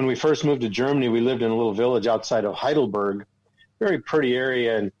moved, when we first moved to Germany, we lived in a little village outside of Heidelberg, very pretty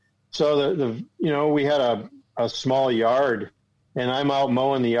area. And so we had a small yard, and I'm out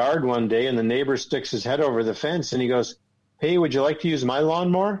mowing the yard one day, and the neighbor sticks his head over the fence and he goes, "Hey, would you like to use my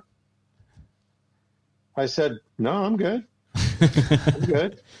lawnmower?" I said, "No, I'm good. I'm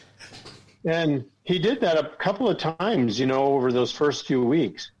good." And he did that a couple of times, over those first few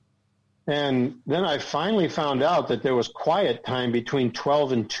weeks. And then I finally found out that there was quiet time between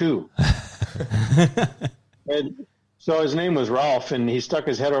 12 and 2. And so his name was Ralph, and he stuck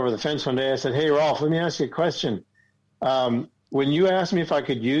his head over the fence one day. I said, "Hey, Ralph, let me ask you a question. When you asked me if I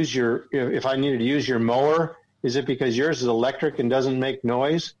needed to use your mower, is it because yours is electric and doesn't make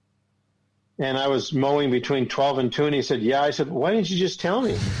noise? And I was mowing between 12 and 2, and he said, yeah. I said, why didn't you just tell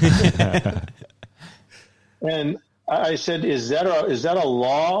me? And I said, is that a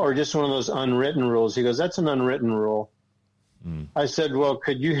law or just one of those unwritten rules? He goes, that's an unwritten rule. I said, well,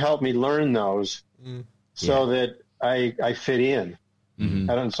 could you help me learn those so that I fit in?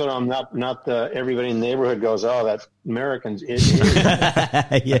 So I'm not the everybody in the neighborhood goes, oh, that's Americans.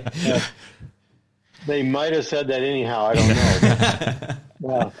 They might have said that anyhow. I don't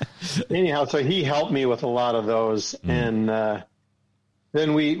know. Anyhow, so he helped me with a lot of those. And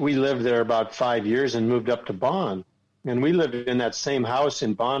then we lived there about 5 years and moved up to Bonn. And we lived in that same house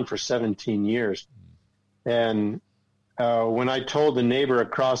in Bonn for 17 years. And when I told the neighbor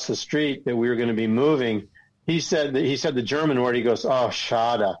across the street that we were going to be moving, he said the German word. He goes, "Oh,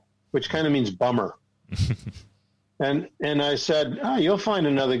 schade," which kind of means bummer. and I said, "Oh, you'll find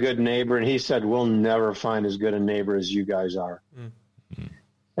another good neighbor." And he said, "We'll never find as good a neighbor as you guys are."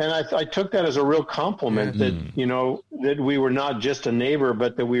 And I took that as a real compliment that that we were not just a neighbor,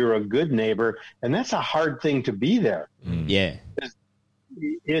 but that we were a good neighbor. And that's a hard thing to be there. Yeah,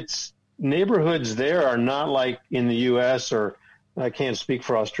 it's neighborhoods there are not like in the U.S. or I can't speak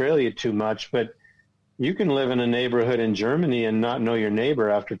for Australia too much, but you can live in a neighborhood in Germany and not know your neighbor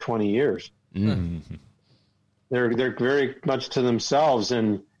after 20 years. They're very much to themselves,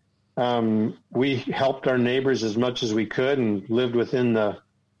 and we helped our neighbors as much as we could and lived within the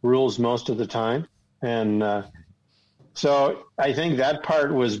rules most of the time. And so I think that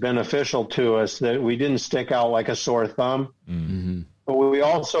part was beneficial to us, that we didn't stick out like a sore thumb, but we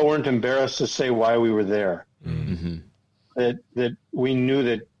also weren't embarrassed to say why we were there. That we knew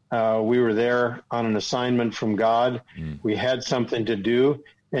that we were there on an assignment from God. We had something to do,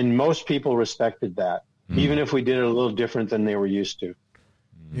 and most people respected that, even if we did it a little different than they were used to.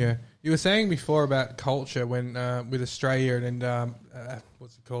 Yeah. You were saying before about culture when with Australia and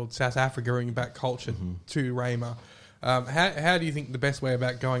what's it called, South Africa, bringing back culture to Rhema. How do you think the best way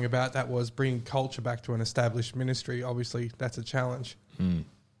about going about that was bringing culture back to an established ministry? Obviously, that's a challenge.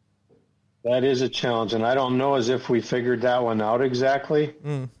 That is a challenge, and I don't know as if we figured that one out exactly,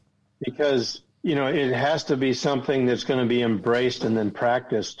 because it has to be something that's going to be embraced and then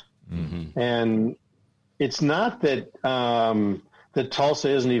practiced. And it's not that that Tulsa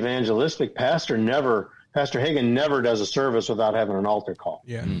isn't evangelistic. Pastor Hagin never does a service without having an altar call.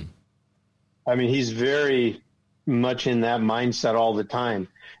 Yeah, I mean, he's very much in that mindset all the time,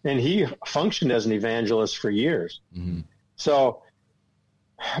 and he functioned as an evangelist for years. So.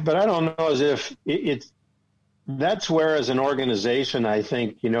 But I don't know as if that's where, as an organization, I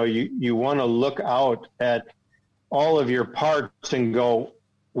think, you want to look out at all of your parts and go,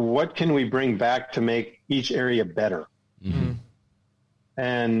 what can we bring back to make each area better?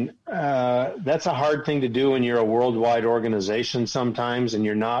 And that's a hard thing to do when you're a worldwide organization sometimes and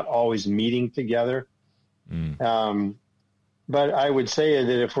you're not always meeting together. But I would say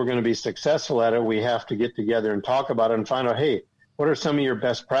that if we're going to be successful at it, we have to get together and talk about it and find out, hey, what are some of your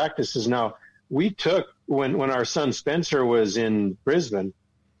best practices? Now, we took, when our son Spencer was in Brisbane,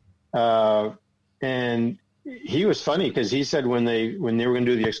 and he was funny because he said when they were going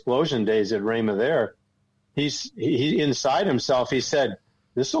to do the explosion days at Rhema there, he inside himself, he said,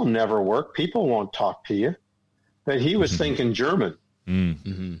 this will never work. People won't talk to you. But he was thinking German.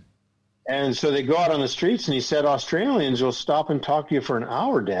 And so they go out on the streets, and he said, Australians will stop and talk to you for an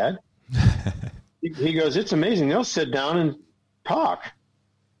hour, Dad. He goes, it's amazing. They'll sit down and talk,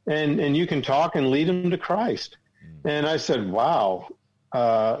 and you can talk and lead them to Christ. And I said, wow,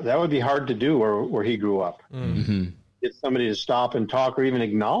 that would be hard to do where he grew up. Get somebody to stop and talk or even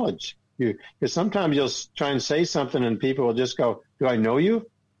acknowledge you, because sometimes you'll try and say something and people will just go, do I know you?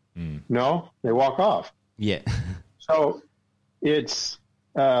 No, they walk off. So it's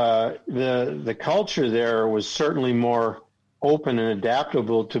the culture there was certainly more open and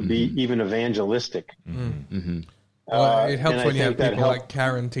adaptable to be even evangelistic. Well, it helps when you have people like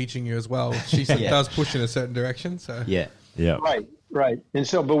Karen teaching you as well. She does push in a certain direction. So right. And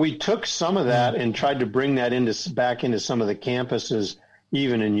so, but we took some of that and tried to bring that back into some of the campuses,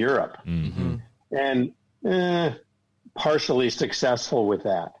 even in Europe, and partially successful with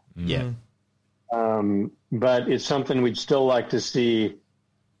that. But it's something we'd still like to see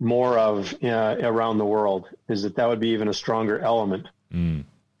more of around the world. Is that would be even a stronger element.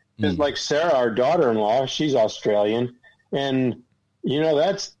 Because like Sarah, our daughter-in-law, she's Australian, and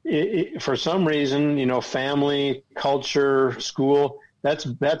that's for some reason, family, culture, school. That's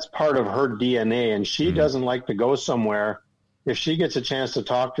part of her DNA, and she doesn't like to go somewhere. If she gets a chance to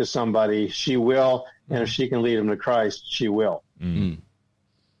talk to somebody, she will, and if she can lead them to Christ, she will.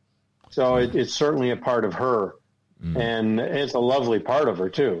 So it's certainly a part of her, and it's a lovely part of her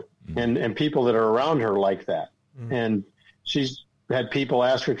too. And people that are around her like that. And she's had people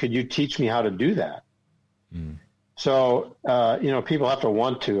ask her, "Could you teach me how to do that?" So people have to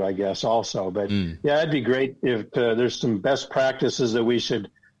want to, I guess, also. But yeah, it'd be great if there's some best practices that we should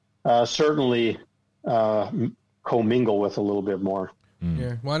certainly commingle with a little bit more.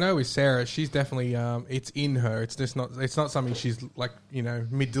 Yeah, well, I know with Sarah, she's definitely it's in her. It's just not. It's not something she's like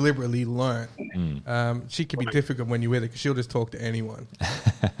deliberately learnt. She can be difficult when you're with her because she'll just talk to anyone,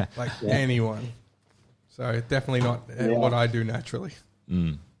 anyone. So definitely not what I do naturally.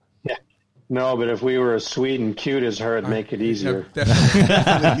 Yeah, no, but if we were as sweet and cute as her, it'd make it easier.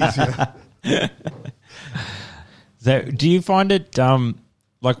 Definitely easier. So, do you find it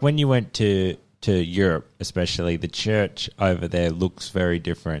like when you went to Europe, especially, the church over there looks very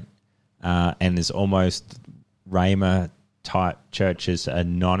different, and there's almost Rhema type churches are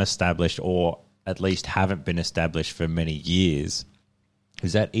non-established or at least haven't been established for many years.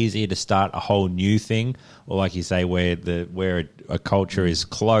 Is that easier to start a whole new thing, or like you say, where a culture is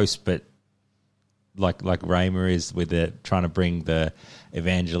close, but like Rhema is with it, trying to bring the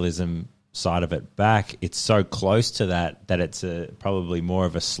evangelism side of it back, it's so close to that it's probably more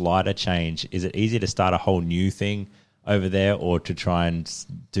of a slighter change. Is it easier to start a whole new thing over there, or to try and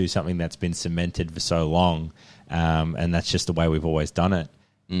do something that's been cemented for so long, and that's just the way we've always done it?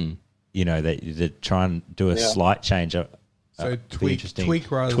 That try and do a slight change. So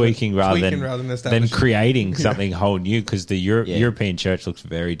tweaking rather than creating something whole new, because the European church looks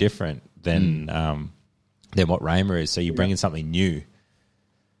very different than what Rhema is. So you're bringing something new.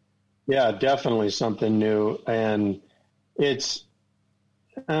 Yeah, definitely something new. And it's,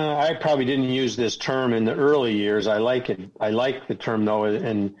 I probably didn't use this term in the early years. I like it. I like the term though.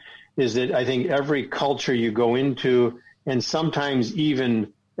 And is that I think every culture you go into, and sometimes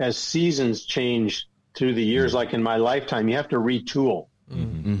even as seasons change through the years, like in my lifetime, you have to retool.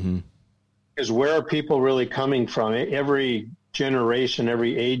 Because where are people really coming from? Every generation,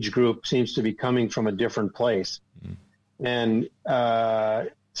 every age group seems to be coming from a different place. And,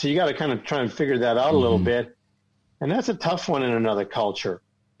 so you got to kind of try and figure that out a little bit. And that's a tough one in another culture,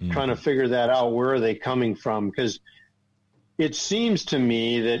 trying to figure that out. Where are they coming from? Because it seems to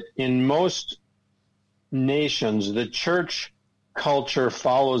me that in most nations, the church culture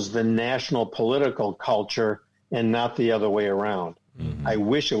follows the national political culture and not the other way around. I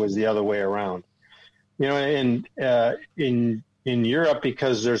wish it was the other way around. And in Europe,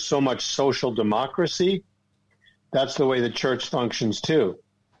 because there's so much social democracy, that's the way the church functions too.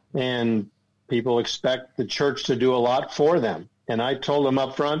 And people expect the church to do a lot for them. And I told them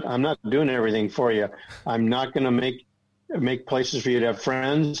up front, I'm not doing everything for you. I'm not going to make places for you to have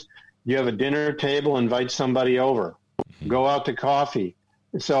friends. You have a dinner table, invite somebody over. Go out to coffee.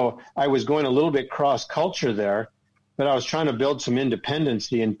 So I was going a little bit cross-culture there, but I was trying to build some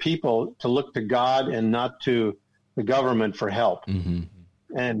independency in people to look to God and not to the government for help.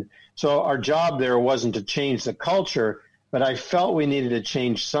 And so our job there wasn't to change the culture, but I felt we needed to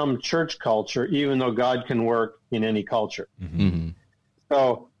change some church culture, even though God can work in any culture.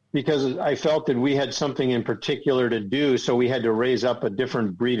 So because I felt that we had something in particular to do, so we had to raise up a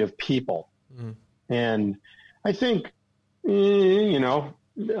different breed of people. And I think,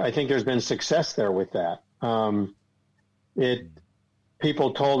 I think there's been success there with that.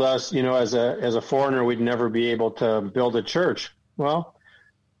 People told us, as a foreigner, we'd never be able to build a church. Well,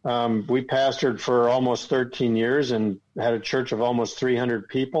 we pastored for almost 13 years and had a church of almost 300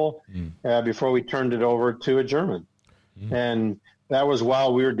 people before we turned it over to a German. And that was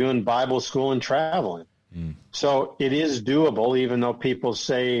while we were doing Bible school and traveling. So it is doable, even though people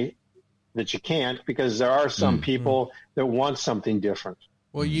say that you can't, because there are some people that want something different.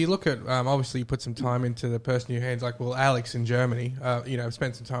 Well, you look at, obviously you put some time into the person in your hands, like, Alex in Germany, I've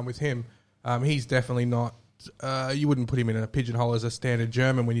spent some time with him. He's definitely not, you wouldn't put him in a pigeonhole as a standard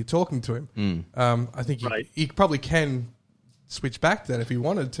German when you're talking to him. I think he probably can switch back to that if he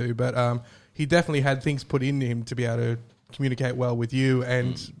wanted to, but he definitely had things put into him to be able to communicate well with you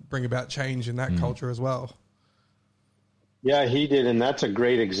and bring about change in that culture as well. Yeah, he did, and that's a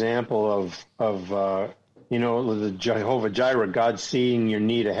great example of the Jehovah Jireh, God seeing your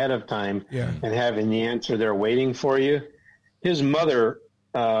need ahead of time and having the answer there waiting for you. His mother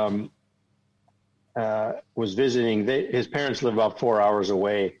was visiting. His parents live about 4 hours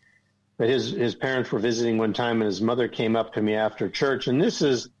away, but his parents were visiting one time, and his mother came up to me after church, and this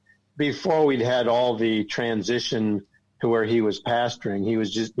is before we'd had all the transition to where he was pastoring.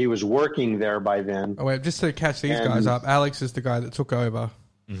 He was working there by then. Oh wait, just to catch these guys up, Alex is the guy that took over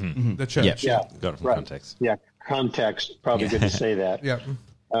the church. Yeah. Got it from context. Yeah, context. Probably good to say that.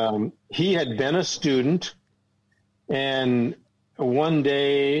 He had been a student, and one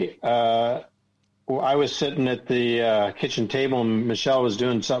day I was sitting at the kitchen table, and Michelle was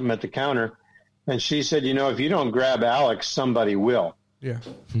doing something at the counter, and she said, if you don't grab Alex, somebody will. Yeah.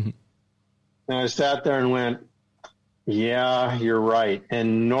 And I sat there and went, yeah, you're right.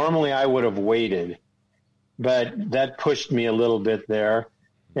 And normally I would have waited, but that pushed me a little bit there.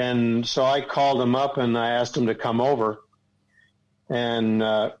 And so I called him up and I asked him to come over. And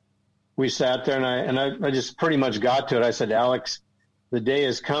we sat there, and I just pretty much got to it. I said, Alex, the day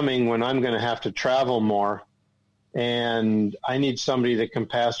is coming when I'm going to have to travel more, and I need somebody that can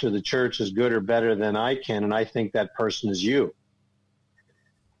pastor the church as good or better than I can, and I think that person is you.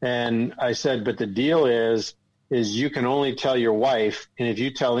 And I said, but the deal is you can only tell your wife, and if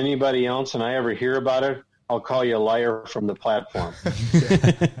you tell anybody else and I ever hear about it, I'll call you a liar from the platform.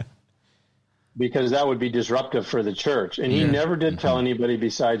 Because that would be disruptive for the church. And he never did tell anybody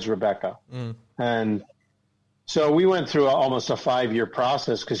besides Rebecca. And so we went through almost a 5-year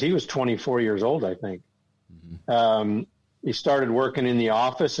process, because he was 24 years old, I think. He started working in the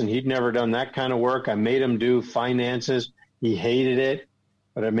office, and he'd never done that kind of work. I made him do finances. He hated it,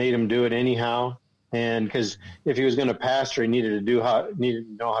 but I made him do it anyhow. And because if he was going to pastor, he needed to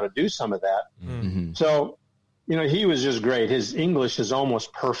know how to do some of that. So, he was just great. His English is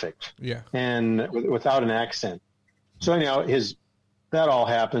almost perfect. Yeah. And without an accent. So anyhow, that all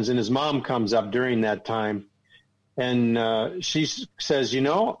happens, and his mom comes up during that time, and she says,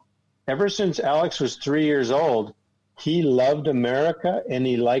 ever since Alex was 3 years old, he loved America and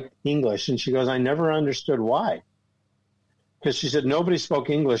he liked English. And she goes, I never understood why. Because she said, nobody spoke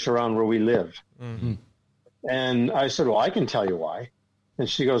English around where we live. And I said, well, I can tell you why. And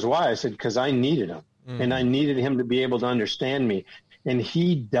she goes, why? I said, because I needed him. And I needed him to be able to understand me. And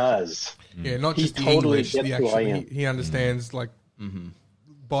he does. Yeah, not just the totally English, the actual, he understands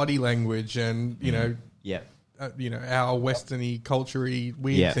body language and, our Western-y, culture-y,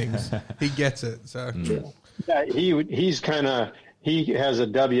 weird things. He gets it. So yeah, he has a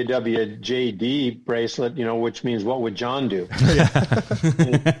WWJD bracelet, which means what would John do?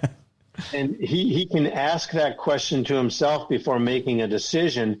 And he can ask that question to himself before making a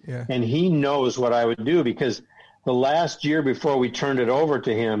decision, and he knows what I would do, because the last year before we turned it over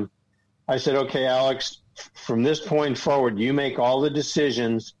to him, I said, okay, Alex, from this point forward, you make all the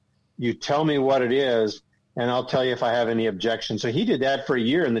decisions, you tell me what it is, and I'll tell you if I have any objections. So he did that for a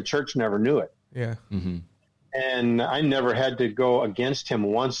year, and the church never knew it. Yeah. And I never had to go against him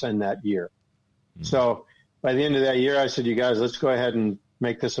once in that year. So by the end of that year, I said, you guys, let's go ahead and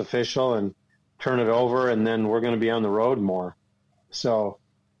make this official and turn it over, and then we're going to be on the road more. So,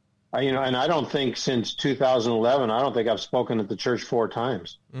 and I don't think since 2011, I don't think I've spoken at the church 4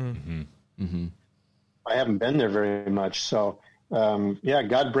 times. I haven't been there very much. So,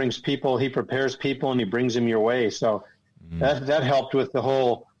 God brings people, he prepares people, and he brings them your way. So that helped with the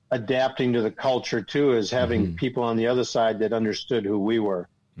whole adapting to the culture too, is having people on the other side that understood who we were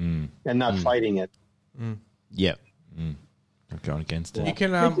and not fighting it. Yep. Not going against it. You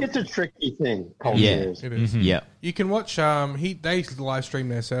can, it's a tricky thing. It is. Yeah. You can watch, they live stream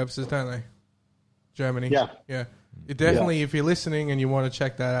their services, don't they? Germany. Yeah. It definitely, if you're listening and you want to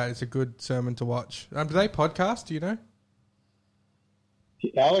check that out, it's a good sermon to watch. Do they podcast? Do you know?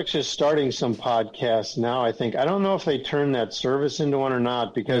 Alex is starting some podcasts now, I think. I don't know if they turn that service into one or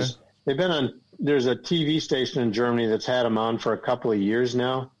not, because they've been on, there's a TV station in Germany that's had him on for a couple of years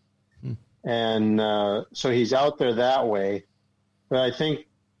now. And so he's out there that way. But I think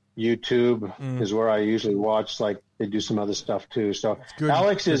YouTube is where I usually watch, like they do some other stuff too. So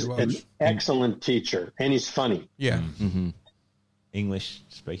Alex is an excellent teacher, and he's funny. Yeah. English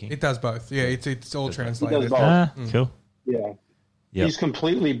speaking? It does both. Yeah, it's all translated. He does both. Cool. Yeah. Yep. He's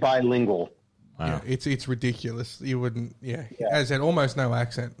completely bilingual. Wow. Yeah, it's ridiculous. You wouldn't, As I said, almost no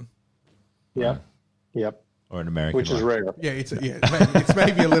accent. Yep. Or an American which is rare. Yeah, it's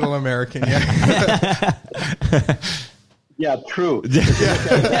maybe a little American, Yeah, true. He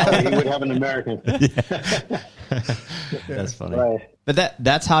would have an American. That's funny. Right. But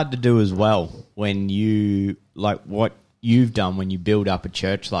that's hard to do as well when you, like what you've done when you build up a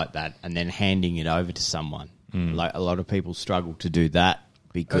church like that and then handing it over to someone. Like a lot of people struggle to do that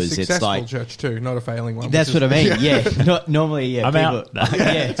because it's like... A successful church too, not a failing one. That's what I mean, normally, I'm out. No,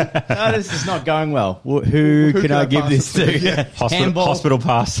 this is not going well. Who can I give this to? Hospital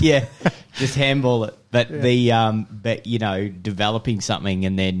pass. Yeah, just handball it. But developing something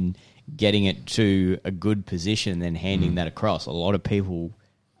and then getting it to a good position and then handing that across, a lot of people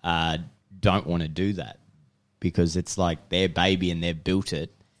don't want to do that because it's like their baby and they've built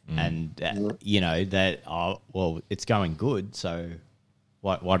it. And, it's going good, so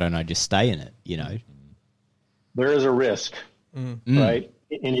why don't I just stay in it? You know, there is a risk, right?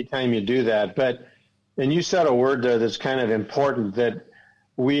 Anytime you do that, and you said a word there that's kind of important that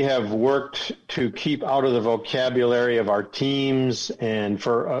we have worked to keep out of the vocabulary of our teams, and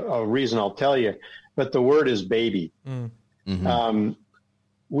for a reason I'll tell you, but the word is baby.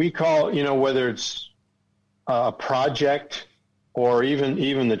 We call, whether it's a project or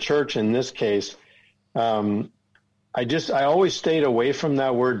even the church in this case, I always stayed away from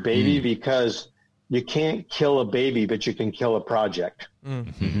that word baby because you can't kill a baby, but you can kill a project.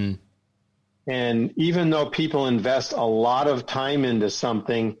 And even though people invest a lot of time into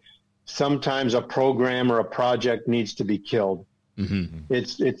something, sometimes a program or a project needs to be killed.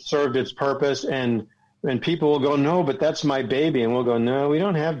 It's served its purpose, and people will go, no, but that's my baby. And we'll go, no, we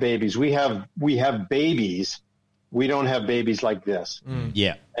don't have babies. We have babies. We don't have babies like this.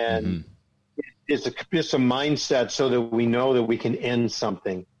 Yeah. And it's a mindset so that we know that we can end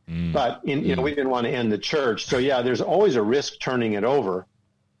something. But we didn't want to end the church. So yeah, there's always a risk turning it over.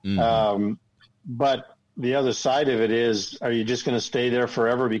 But the other side of it is, are you just going to stay there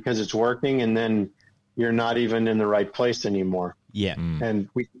forever because it's working, and then you're not even in the right place anymore? Yeah. And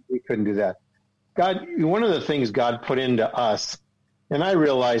we couldn't do that. God, one of the things God put into us, and I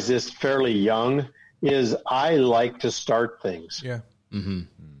realized this fairly young, is I like to start things. Yeah.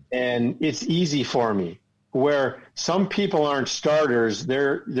 And it's easy for me. Where some people aren't starters,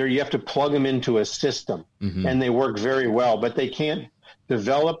 you have to plug them into a system, and they work very well, but they can't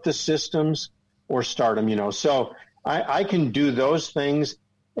develop the systems or start them, So I can do those things.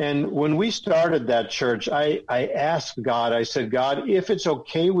 And when we started that church, I asked God, I said, God, if it's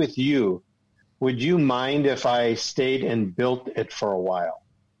okay with you, would you mind if I stayed and built it for a while?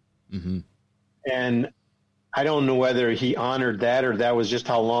 And I don't know whether he honored that or that was just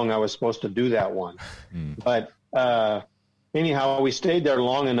how long I was supposed to do that one. But anyhow, we stayed there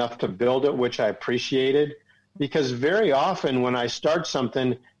long enough to build it, which I appreciated, because very often when I start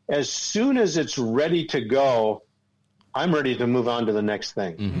something, as soon as it's ready to go, I'm ready to move on to the next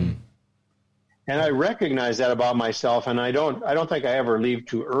thing. And I recognize that about myself, and I don't think I ever leave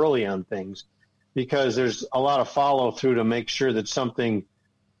too early on things, because there's a lot of follow through to make sure that something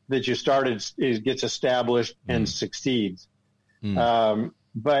that you started gets established and succeeds.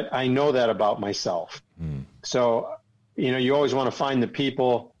 But I know that about myself. So, you always want to find the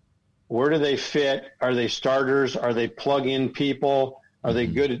people. Where do they fit? Are they starters? Are they plug-in people? Are they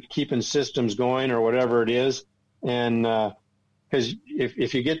good at keeping systems going or whatever it is? And because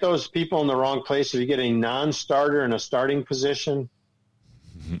if you get those people in the wrong place, if you get a non-starter in a starting position,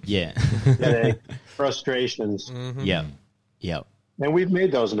 frustrations. Yeah. And we've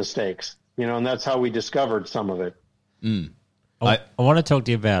made those mistakes, and that's how we discovered some of it. I want to talk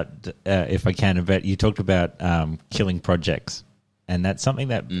to you about, if I can, you talked about killing projects. And that's something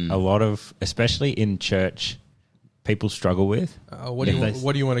that a lot of, especially in church, people struggle with. What do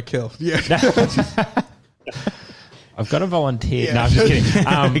you want to kill? Yeah. I've got a volunteer. No, I'm just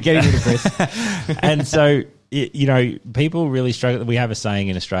kidding. Getting rid of Chris. And so, people really struggle. We have a saying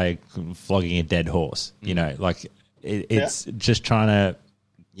in Australia, flogging a dead horse. It's just trying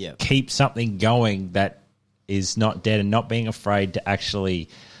to keep something going that is not dead, and not being afraid to actually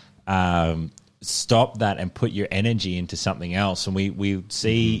stop that and put your energy into something else. And we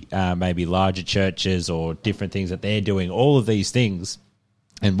see maybe larger churches or different things that they're doing, all of these things,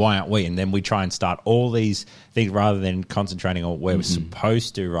 and why aren't we? And then we try and start all these things rather than concentrating on where we're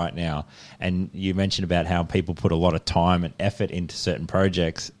supposed to right now. And you mentioned about how people put a lot of time and effort into certain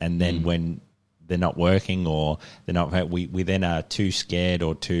projects, and then when they're not working or they're not, we then are too scared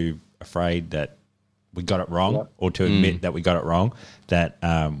or too afraid that we got it wrong, or to admit that we got it wrong, that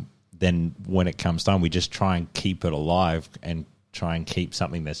then when it comes time, we just try and keep it alive and try and keep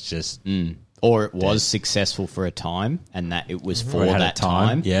something that's just... Or it was successful for a time, and that it was for that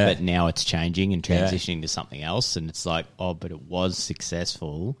time, but now it's changing and transitioning to something else, and it's like, but it was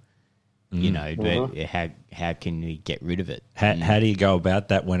successful, but how can we get rid of it? How do you go about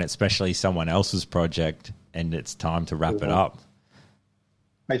that when it's especially someone else's project and it's time to wrap it up?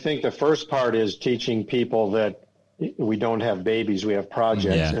 I think the first part is teaching people that we don't have babies, we have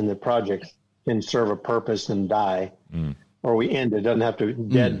projects, and the projects can serve a purpose and die, or we end. It doesn't have to.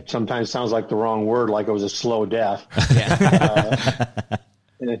 Dead sometimes sounds like the wrong word, like it was a slow death.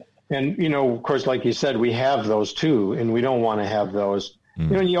 And of course, like you said, we have those too, and we don't want to have those.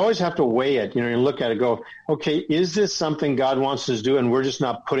 And you always have to weigh it. You look at it, go, okay, is this something God wants us to do, and we're just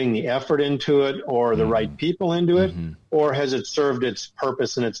not putting the effort into it, or the right people into it, or has it served its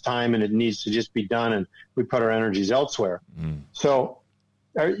purpose and its time, and it needs to just be done, and we put our energies elsewhere? So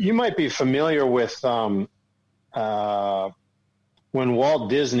you might be familiar with when Walt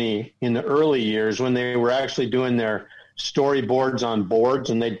Disney, in the early years, when they were actually doing their storyboards on boards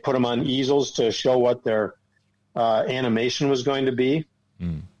and they'd put them on easels to show what their animation was going to be,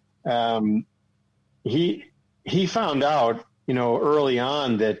 he found out, early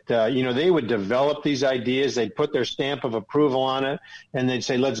on that, they would develop these ideas, they'd put their stamp of approval on it, and they'd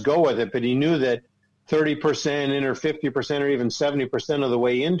say, let's go with it. But he knew that 30% in or 50% or even 70% of the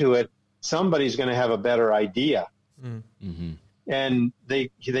way into it, somebody's going to have a better idea. Mm-hmm. And they,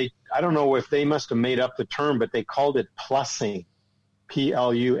 I don't know if they must have made up the term, but they called it plussing,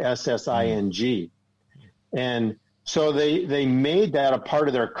 Plussing. And so they made that a part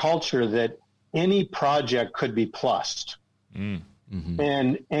of their culture, that any project could be plussed.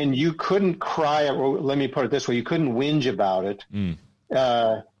 Mm-hmm. And you couldn't cry, or let me put it this way, you couldn't whinge about it.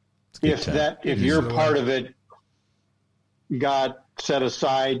 If your part of it got set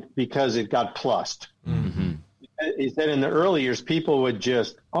aside because it got plussed. Mm-hmm. He said in the early years, people would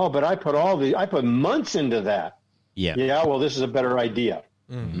just, but I put months into that. Yeah. Well, this is a better idea.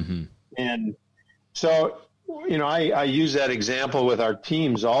 Mm-hmm. And so, I use that example with our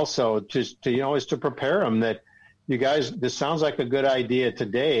teams also, just to, is to prepare them that, you guys, this sounds like a good idea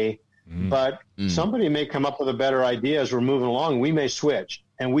today, but somebody may come up with a better idea as we're moving along. We may switch,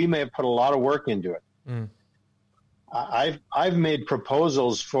 and we may have put a lot of work into it. I've made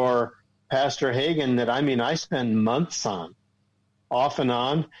proposals for Pastor Hagen that, I spend months on, off and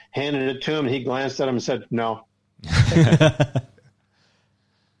on, handed it to him. He glanced at him and said, no.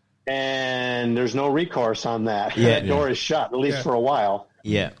 And there's no recourse on that. That door is shut, at least for a while.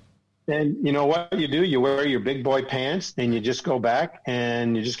 Yeah. And you know what you do? You wear your big boy pants and you just go back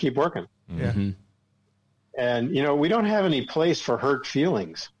and you just keep working. Yeah. Mm-hmm. And, we don't have any place for hurt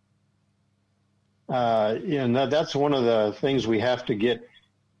feelings. That's one of the things we have to get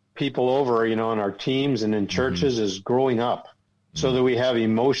people over, in our teams and in churches, is growing up so that we have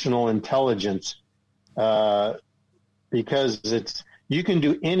emotional intelligence, because you can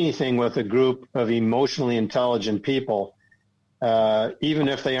do anything with a group of emotionally intelligent people, even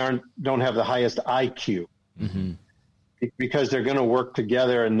if they don't have the highest IQ, because they're going to work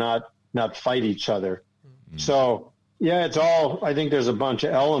together and not fight each other. Mm-hmm. So, I think there's a bunch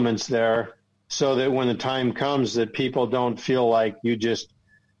of elements there, so that when the time comes, that people don't feel like you just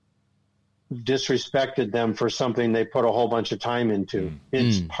disrespected them for something they put a whole bunch of time into.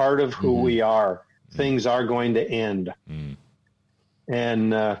 It's part of who we are. Things are going to end.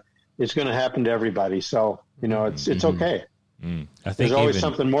 And it's going to happen to everybody. So, it's okay. There's always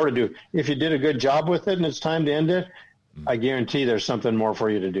something more to do. If you did a good job with it and it's time to end it, I guarantee there's something more for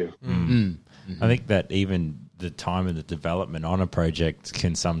you to do. I think that even the time of the development on a project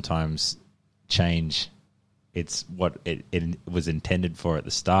can sometimes change. It's what it was intended for at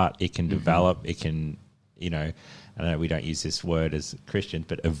the start. It can develop. It can, I know we don't use this word as Christians,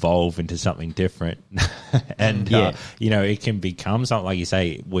 but evolve into something different. And, it can become something, like you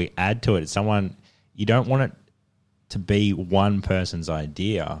say, we add to it. It's someone, you don't want it to be one person's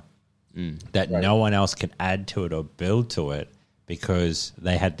idea that no one else can add to it or build to it, because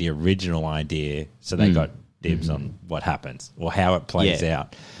they had the original idea, so they got dibs on what happens or how it plays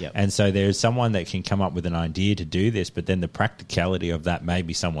out. Yep. And so there's someone that can come up with an idea to do this, but then the practicality of that may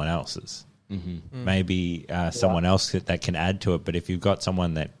be someone else's. Maybe someone else that can add to it. But if you've got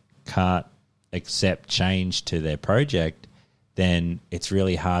someone that can't accept change to their project, then it's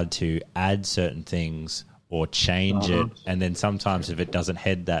really hard to add certain things or change it. And then sometimes if it doesn't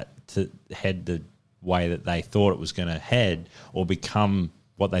head the way that they thought it was going to head or become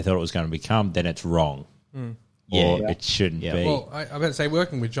what they thought it was going to become, then it's wrong. Or it shouldn't be. Well, I about to say,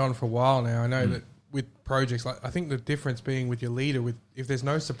 working with John for a while now, I know that with projects, I think the difference being with your leader, if there's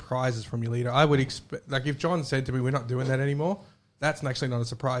no surprises from your leader, I would expect, if John said to me, we're not doing that anymore, that's actually not a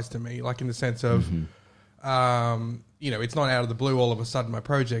surprise to me, in the sense of, it's not out of the blue all of a sudden my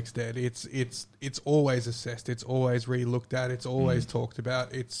project's dead. It's always assessed. It's always re-looked at. It's always talked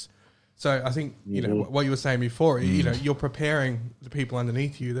about. So I think, what you were saying before, you're preparing the people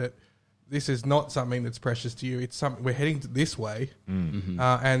underneath you that this is not something that's precious to you. It's something we're heading this way,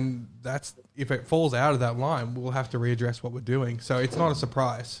 and that's, if it falls out of that line, we'll have to readdress what we're doing. So it's not a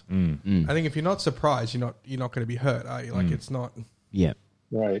surprise. I think if you're not surprised, you're not going to be hurt, are you? It's not. Yeah.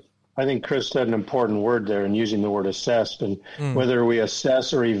 Right. I think Chris said an important word there in using the word assessed, and whether we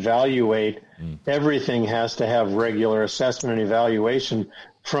assess or evaluate, everything has to have regular assessment and evaluation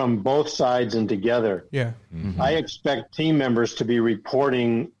from both sides and together. Yeah. I expect team members to be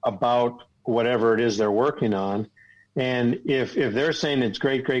reporting about whatever it is they're working on. And if they're saying it's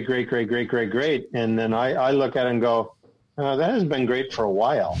great, and then I look at it and go, that hasn't been great for a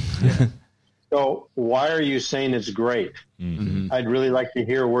while. So why are you saying it's great? Mm-hmm. I'd really like to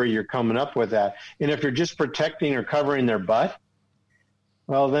hear where you're coming up with that. And if you're just protecting or covering their butt,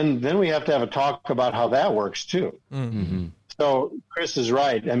 well, then we have to have a talk about how that works too. Mm-hmm. So Chris is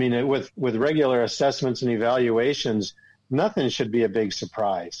right. I mean, with regular assessments and evaluations, nothing should be a big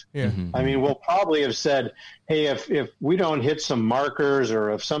surprise. Yeah. Mm-hmm. I mean, we'll probably have said, hey, if we don't hit some markers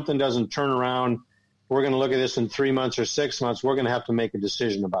or if something doesn't turn around, we're going to look at this in 3 months or 6 months. We're going to have to make a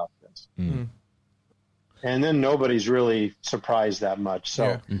decision about this. Mm-hmm. And then nobody's really surprised that much.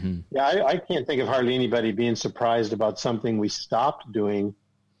 So, I can't think of hardly anybody being surprised about something we stopped doing.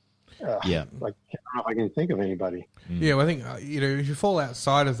 Like, I don't know if I can think of anybody. Yeah, well, I think, if you fall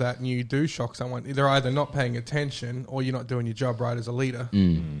outside of that and you do shock someone, they're either not paying attention or you're not doing your job right as a leader.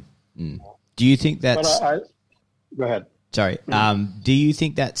 Do you think that's... Go ahead. Sorry. Do you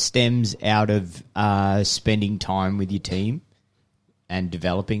think that stems out of spending time with your team and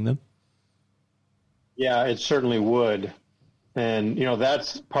developing them? Yeah, it certainly would. And,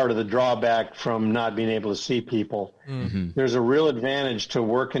 that's part of the drawback from not being able to see people. Mm-hmm. There's a real advantage to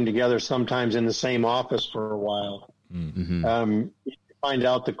working together sometimes in the same office for a while. Mm-hmm. You find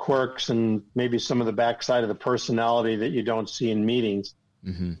out the quirks and maybe some of the backside of the personality that you don't see in meetings.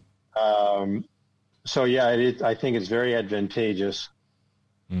 Mm-hmm. I think it's very advantageous.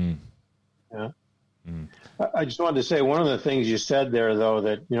 Mm. Yeah. Mm. I just wanted to say one of the things you said there, though,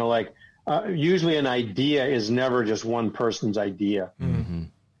 that, usually an idea is never just one person's idea. Mm-hmm.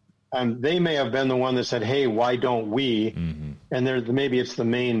 And they may have been the one that said, hey, why don't we? Mm-hmm. And maybe it's the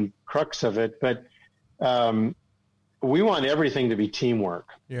main crux of it. But we want everything to be teamwork.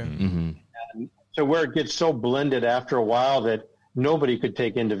 Yeah. Mm-hmm. And so where it gets so blended after a while that nobody could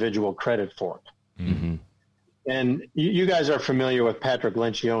take individual credit for it. Mm-hmm. And you guys are familiar with Patrick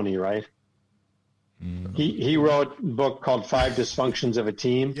Lencioni, right? He wrote a book called 5 Dysfunctions of a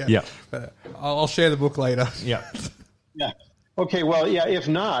Team. Yeah. I'll share the book later. Yeah. Okay. Well, if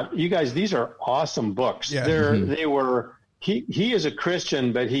not, you guys, these are awesome books. Yeah. He is a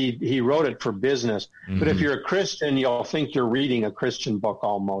Christian, but he wrote it for business. Mm-hmm. But if you're a Christian, you'll think you're reading a Christian book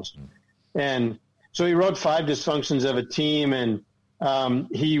almost. And so he wrote 5 Dysfunctions of a Team, and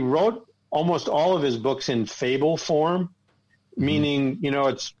he wrote almost all of his books in fable form, meaning,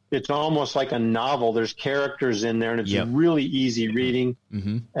 it's almost like a novel. There's characters in there, and it's really easy reading.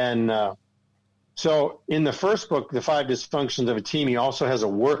 Mm-hmm. And so in the first book, The 5 Dysfunctions of a Team, he also has a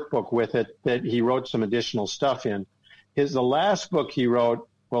workbook with it that he wrote some additional stuff in. The last book he wrote,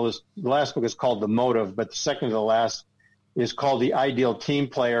 the last book is called The Motive, but the second to the last is called The Ideal Team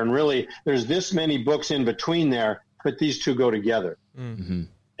Player. And really, there's this many books in between there, but these two go together. Mm-hmm.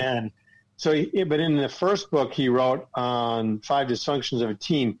 And so, but in the first book he wrote on 5 Dysfunctions of a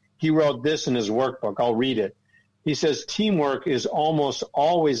Team, he wrote this in his workbook. I'll read it. He says, teamwork is almost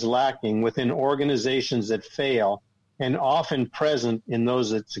always lacking within organizations that fail and often present in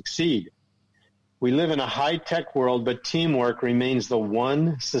those that succeed. We live in a high-tech world, but teamwork remains the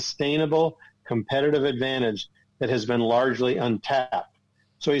one sustainable competitive advantage that has been largely untapped.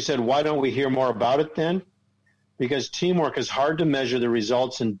 So he said, why don't we hear more about it then? Because teamwork is hard to measure the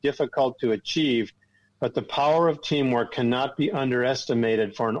results and difficult to achieve, but the power of teamwork cannot be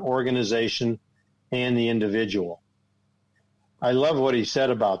underestimated for an organization and the individual. I love what he said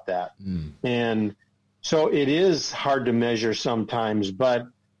about that. And so it is hard to measure sometimes, but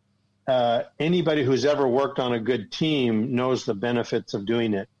anybody who's ever worked on a good team knows the benefits of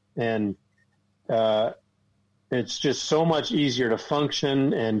doing it. And it's just so much easier to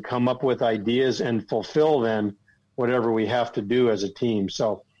function and come up with ideas and fulfill then whatever we have to do as a team.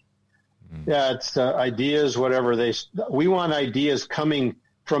 So it's ideas, whatever we want ideas coming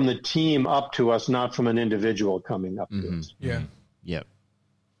from the team up to us, not from an individual coming up to us. Yeah. Yep.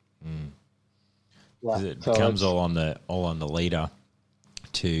 It becomes all on the leader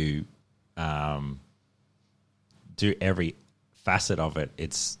to do every facet of it.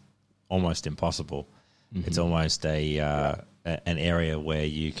 It's almost impossible. Mm-hmm. It's almost an area where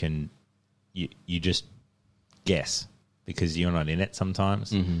you just guess because you're not in it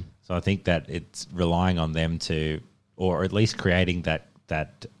sometimes. Mm-hmm. So I think that it's relying on them to, or at least creating that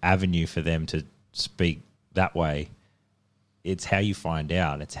avenue for them to speak that way. It's how you find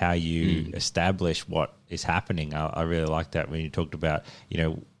out. It's how you establish what is happening. I really like that when you talked about,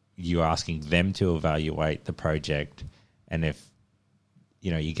 you asking them to evaluate the project, and if,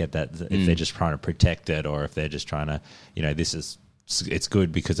 you get that, if they're just trying to protect it, or if they're just trying to, it's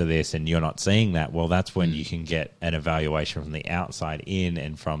good because of this, and you're not seeing that, well, that's when you can get an evaluation from the outside in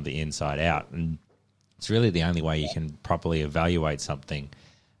and from the inside out. And it's really the only way you can properly evaluate something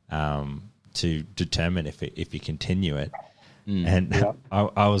to determine if you continue it. And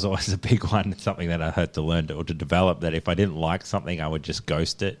I was always a big one, something that I had to learn or to develop, that if I didn't like something, I would just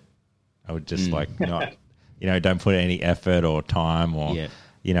ghost it. I would just not, don't put any effort or time or,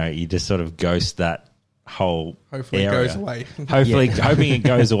 you just sort of ghost that whole hopefully area. It goes away. Hoping it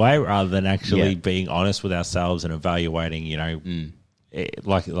goes away rather than actually being honest with ourselves and evaluating,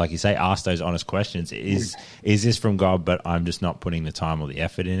 like you say, ask those honest questions. Is this from God, but I'm just not putting the time or the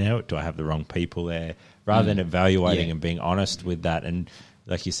effort in it? Do I have the wrong people there? Rather than evaluating and being honest with that, and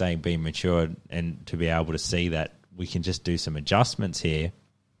like you're saying, being mature and to be able to see that we can just do some adjustments here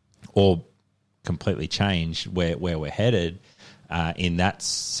or completely change where we're headed in that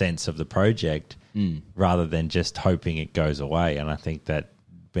sense of the project rather than just hoping it goes away. And I think that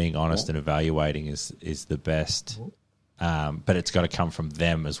being honest and evaluating is the best. But it's got to come from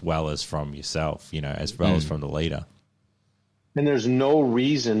them as well as from yourself, as well as from the leader. And there's no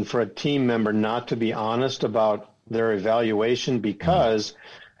reason for a team member not to be honest about their evaluation because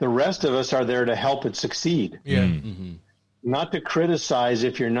the rest of us are there to help it succeed. Yeah. Not to criticize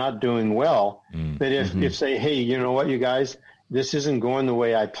if you're not doing well, but if say, hey, you know what, you guys, this isn't going the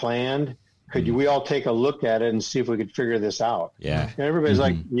way I planned. Could we all take a look at it and see if we could figure this out? Yeah. And everybody's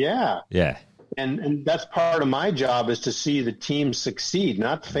like, yeah. Yeah. And that's part of my job is to see the team succeed,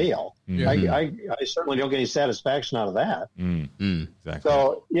 not fail. I certainly don't get any satisfaction out of that. Exactly.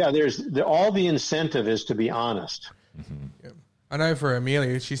 So, all the incentive is to be honest. Yeah. I know for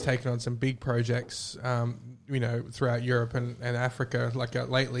Amelia, she's taken on some big projects, throughout Europe and Africa,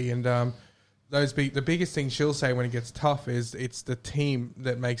 lately. And the biggest thing she'll say when it gets tough is it's the team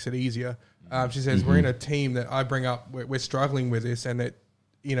that makes it easier. She says, we're in a team that I bring up, we're struggling with this, and it,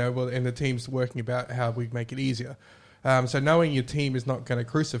 and the team's working about how we make it easier. So knowing your team is not going to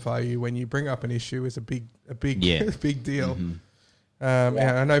crucify you when you bring up an issue is a big big deal. And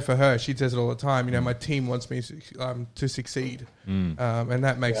I know for her, she says it all the time. My team wants me to succeed, and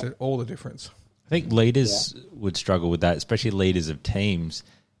that makes it all the difference. I think leaders would struggle with that, especially leaders of teams.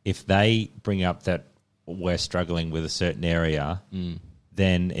 If they bring up that we're struggling with a certain area,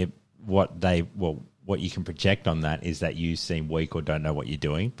 then what you can project on that is that you seem weak or don't know what you're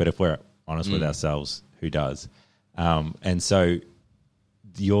doing. But if we're honest with ourselves, who does? And so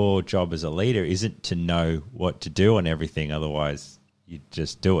your job as a leader isn't to know what to do on everything. Otherwise, you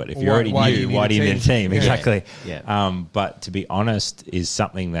just do it. If you already knew, why do you need a team? Exactly. Yeah. But to be honest is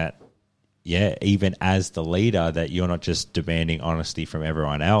something that, even as the leader, that you're not just demanding honesty from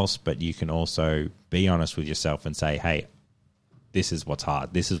everyone else, but you can also be honest with yourself and say, hey, this is what's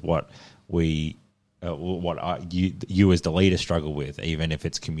hard. This is what you as the leader struggle with, even if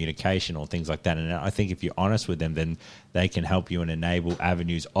it's communication or things like that. And I think if you're honest with them, then they can help you and enable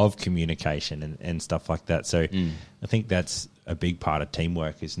avenues of communication and stuff like that. So I think that's a big part of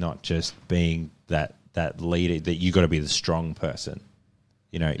teamwork, is not just being that leader, that you got to be the strong person.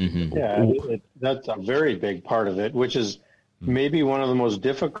 That's a very big part of it, which is maybe one of the most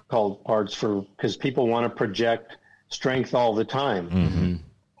difficult parts because people want to project strength all the time.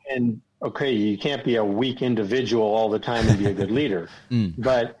 And okay, you can't be a weak individual all the time and be a good leader,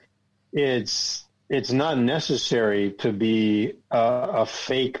 but it's not necessary to be a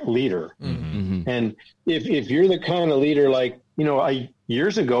fake leader. And if you're the kind of leader, like,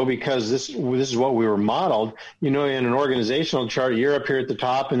 years ago, because this is what we were modeled, in an organizational chart, you're up here at the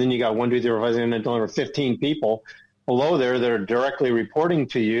top, and then you got 1, 2, 3, 4, 5, 6, 7, 8, 9, 15 people below there that are directly reporting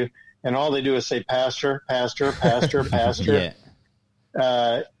to you, and all they do is say, pastor, pastor, pastor, pastor.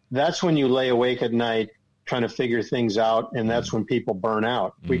 That's when you lay awake at night trying to figure things out, and that's when people burn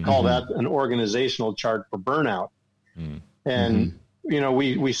out. We call that an organizational chart for burnout. And,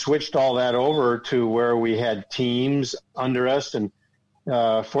 we switched all that over to where we had teams under us, and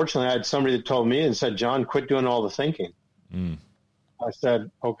fortunately I had somebody that told me and said, John, quit doing all the thinking. I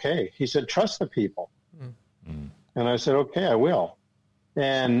said, okay. He said, trust the people. And I said, okay, I will.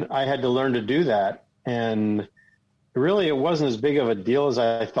 And I had to learn to do that. And really, it wasn't as big of a deal as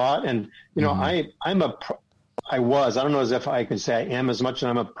I thought. And, I don't know as if I can say I am as much, and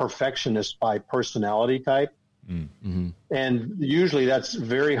I'm a perfectionist by personality type. And usually that's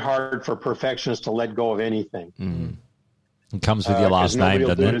very hard for perfectionists to let go of anything. It comes with your last name,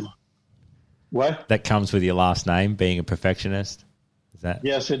 doesn't it? What? That comes with your last name, being a perfectionist? Is that?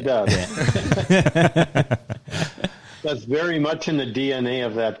 Yes, it does. That's very much in the DNA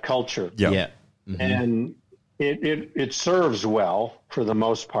of that culture. Yeah. And it serves well for the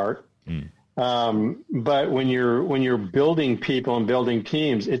most part. But when you're building people and building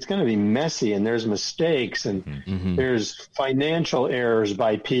teams, it's going to be messy, and there's mistakes, and there's financial errors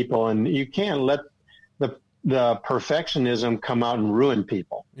by people, and you can't let the perfectionism come out and ruin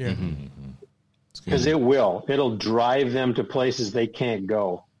people. because it will. It'll drive them to places they can't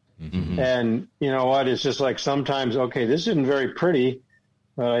go. Mm-hmm. And you know what? It's just like sometimes, okay, this isn't very pretty,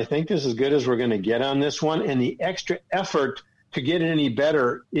 but I think this is as good as we're going to get on this one. And the extra effort to get it any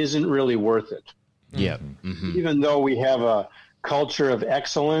better isn't really worth it. Yeah. Mm-hmm. Even though we have a culture of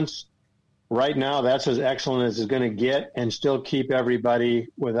excellence, right now that's as excellent as it's going to get and still keep everybody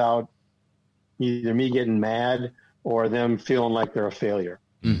without either me getting mad or them feeling like they're a failure.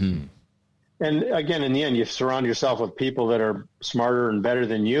 Mm-hmm. And again, in the end, you surround yourself with people that are smarter and better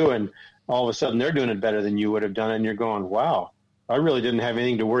than you, and all of a sudden they're doing it better than you would have done it, and you're going, wow, I really didn't have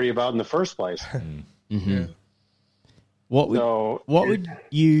anything to worry about in the first place. Mm-hmm. Yeah. What would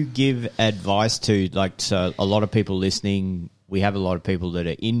you give advice to, like, so a lot of people listening, we have a lot of people that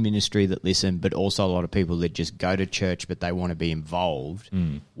are in ministry that listen, but also a lot of people that just go to church but they want to be involved.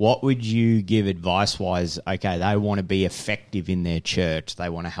 What would you give advice-wise? Okay, they want to be effective in their church, they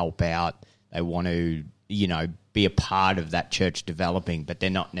want to help out, they want to, you know, be a part of that church developing, but they're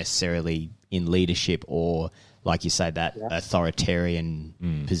not necessarily in leadership or, like you say, that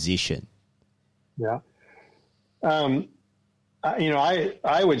authoritarian position. Yeah. You know,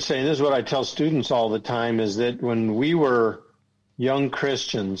 I would say, and this is what I tell students all the time, is that when we were young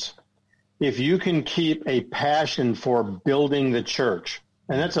Christians, if you can keep a passion for building the church,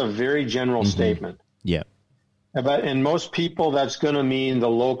 and that's a very general statement. Yeah. And most people, that's going to mean the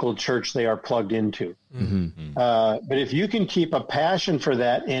local church they are plugged into. But if you can keep a passion for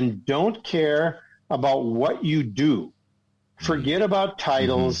that and don't care about what you do, forget about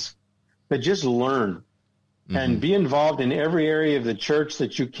titles, but just learn and be involved in every area of the church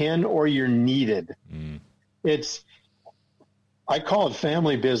that you can or you're needed. I call it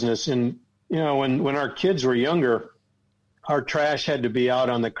family business. And, you know, when our kids were younger, our trash had to be out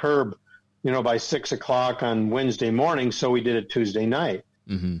on the curb, you know, by 6 o'clock on Wednesday morning. So we did it Tuesday night.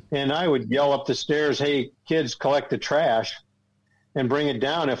 And I would yell up the stairs, hey, kids, collect the trash and bring it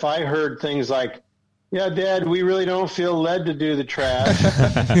down. If I heard things like, yeah, Dad, we really don't feel led to do the trash.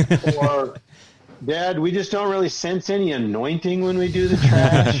 Or, Dad, we just don't really sense any anointing when we do the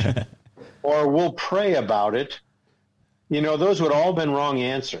trash. Or we'll pray about it. You know, those would all have been wrong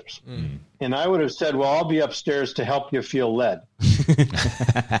answers. And I would have said, well, I'll be upstairs to help you feel led.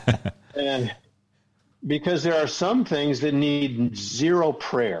 And because there are some things that need zero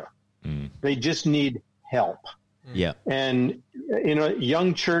prayer. They just need help. Yeah. And, you know,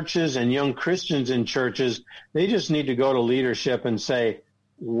 young churches and young Christians in churches, they just need to go to leadership and say,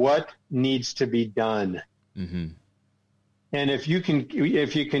 what needs to be done? And if you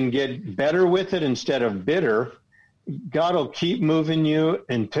can get better with it instead of bitter, God will keep moving you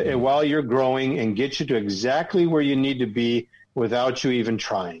while you're growing and get you to exactly where you need to be without you even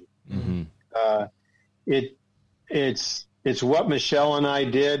trying. It's what Michelle and I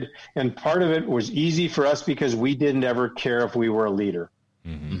did, and part of it was easy for us because we didn't ever care if we were a leader.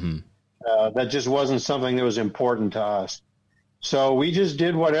 That just wasn't something that was important to us. So we just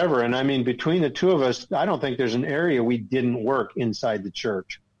did whatever. And I mean, between the two of us, I don't think there's an area we didn't work inside the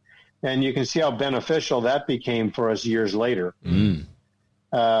church. And you can see how beneficial that became for us years later.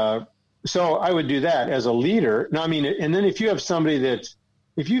 So I would do that as a leader. Now, I mean, and then if you have somebody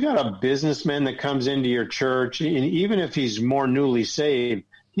if you got a businessman that comes into your church, and even if he's more newly saved,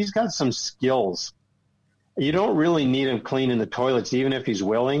 he's got some skills. You don't really need him cleaning the toilets, even if he's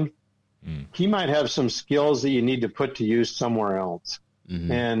willing. He might have some skills that you need to put to use somewhere else.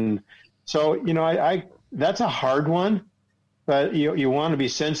 And so, you know, that's a hard one, but you want to be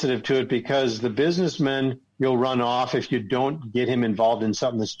sensitive to it because the businessman, you'll run off if you don't get him involved in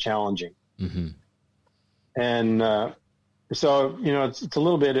something that's challenging. And so, you know, it's a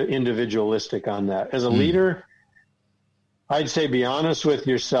little bit individualistic on that. As a leader, I'd say be honest with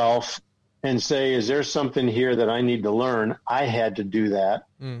yourself and say, is there something here that I need to learn? I had to do that.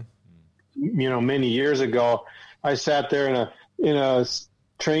 You know, many years ago, I sat there in a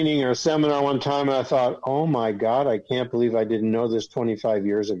training or a seminar one time, and I thought, oh, my God, I can't believe I didn't know this 25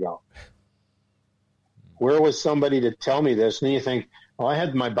 years ago. Where was somebody to tell me this? And then you think, well, I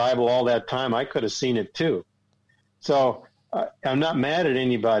had my Bible all that time. I could have seen it too. So I'm not mad at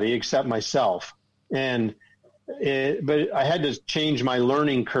anybody except myself. But I had to change my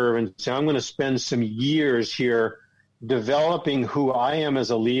learning curve and say, I'm going to spend some years here developing who I am as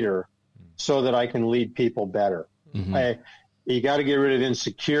a leader so that I can lead people better. You got to get rid of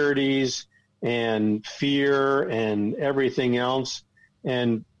insecurities and fear and everything else.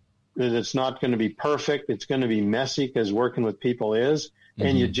 And that it's not going to be perfect. It's going to be messy because working with people is,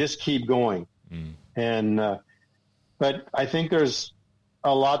 and you just keep going. But I think there's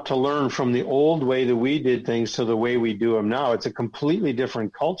a lot to learn from the old way that we did things to the way we do them now. It's a completely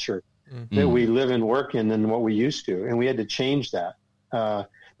different culture. that we live and work in than what we used to. And we had to change that. But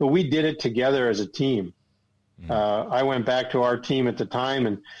we did it together as a team. I went back to our team at the time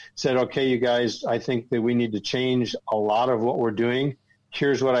and said, okay, you guys, I think that we need to change a lot of what we're doing.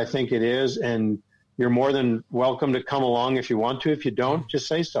 Here's what I think it is. And you're more than welcome to come along if you want to. If you don't, just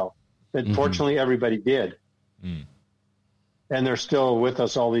say so. But fortunately, everybody did. And they're still with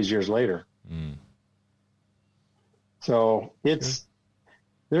us all these years later. So there's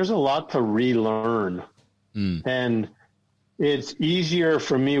a lot to relearn. And it's easier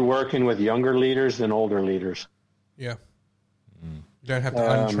for me working with younger leaders than older leaders. Yeah. You don't have to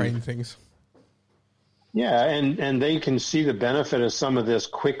untrain things. Yeah, and they can see the benefit of some of this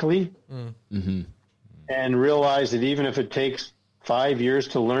quickly and realize that even if it takes 5 years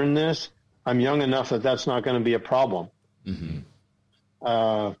to learn this, I'm young enough that that's not going to be a problem.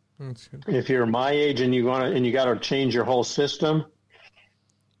 If you're my age and you got to change your whole system,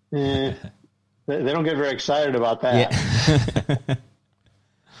 they don't get very excited about that.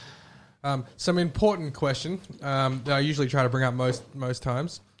 Yeah. Some important question that I usually try to bring up most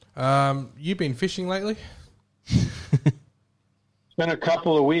times. You've been fishing lately? It's been a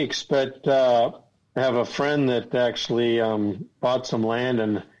couple of weeks, but I have a friend that actually bought some land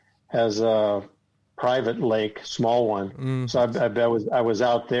and has a private lake, small one. So I was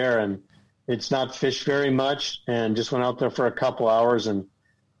out there, and it's not fished very much, and just went out there for a couple hours and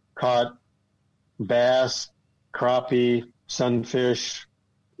caught bass, crappie, sunfish,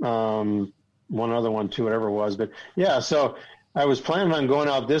 one other one too, whatever it was. But yeah, so I was planning on going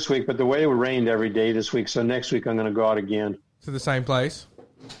out this week, but the way it rained every day this week, so next week I'm going to go out again. To the same place?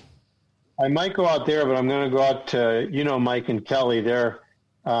 I might go out there, but I'm going to go out to, Mike and Kelly. They're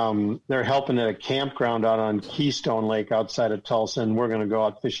helping at a campground out on Keystone Lake outside of Tulsa, and we're going to go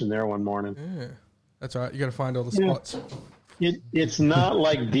out fishing there one morning. Yeah, that's all right. You got to find all the spots. It's not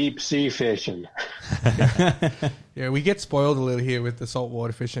like deep sea fishing. Yeah, we get spoiled a little here with the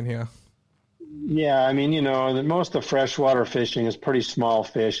saltwater fishing here. Yeah, I mean, most of freshwater fishing is pretty small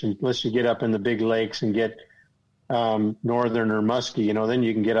fish, unless you get up in the big lakes and get northern or musky, then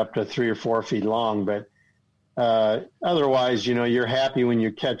you can get up to 3 or 4 feet long. But otherwise, you're happy when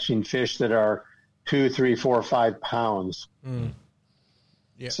you're catching fish that are 2, 3, 4, 5 pounds.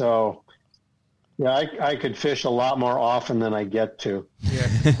 Yeah. So, yeah, I could fish a lot more often than I get to. Yeah,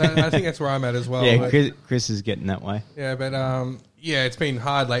 I think that's where I'm at as well. Yeah, Chris is getting that way. Yeah, but it's been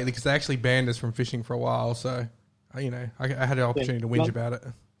hard lately because they actually banned us from fishing for a while. So, I had an opportunity to whinge about it.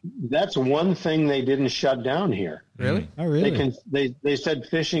 That's one thing they didn't shut down here. Really? Oh, really? They said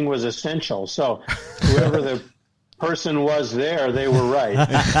fishing was essential. So whoever the person was there, they were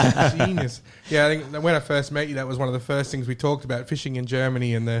right. Genius. Yeah, I think when I first met you, that was one of the first things we talked about, fishing in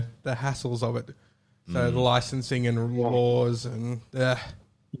Germany and the hassles of it. So the licensing and laws and... Yeah,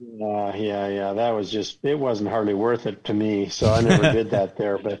 that it wasn't hardly worth it to me. So I never did that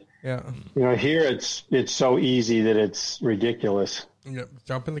there. But, here it's so easy that it's ridiculous. Yep,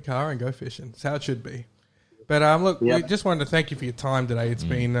 jump in the car and go fishing. That's how it should be. But look, we just wanted to thank you for your time today. It's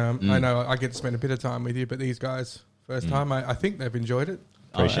been, I know I get to spend a bit of time with you, but these guys, first time, I think they've enjoyed it.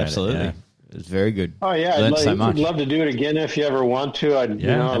 Absolutely. It, yeah. It was very good. Oh, yeah. I'd love to do it again if you ever want to. I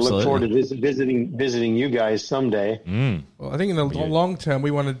look forward to visiting you guys someday. Well, I think in the long term, we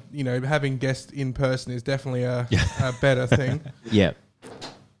wanted, having guests in person is definitely a better thing. Yeah.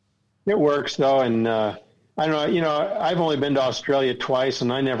 It works, though, and... I don't know, I've only been to Australia twice,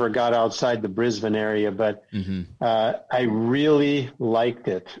 and I never got outside the Brisbane area, but I really liked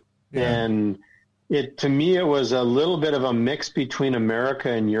it. Yeah. And to me, it was a little bit of a mix between America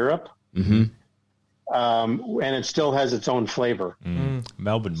and Europe. And it still has its own flavor.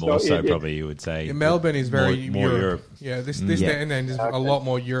 Melbourne more so probably, you would say. Melbourne is very more Europe. Yeah, this end is a lot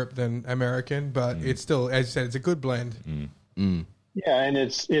more Europe than American, but it's still, as you said, it's a good blend. Yeah, and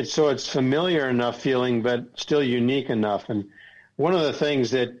it's familiar enough feeling, but still unique enough. And one of the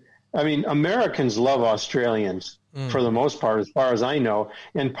things Americans love Australians for the most part, as far as I know.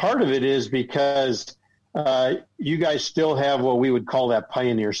 And part of it is because you guys still have what we would call that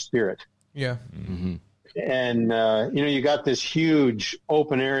pioneer spirit. Yeah. And, you got this huge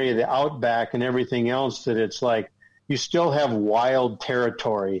open area, the outback and everything else, that it's like you still have wild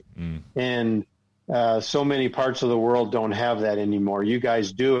territory. And so many parts of the world don't have that anymore. You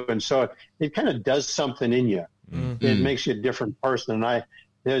guys do. And so it kind of does something in you. It makes you a different person.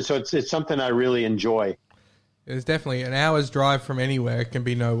 So it's something I really enjoy. It's definitely an hour's drive from anywhere. It can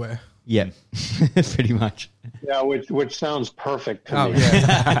be nowhere. Yeah, pretty much. Yeah, which sounds perfect to me.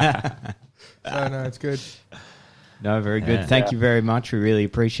 Yeah. No, it's good. No, very good. Thank you very much. We really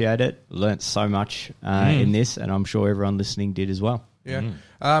appreciate it. Learned so much in this, and I'm sure everyone listening did as well. Yeah.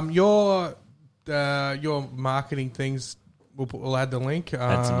 Your marketing things, we'll add the link.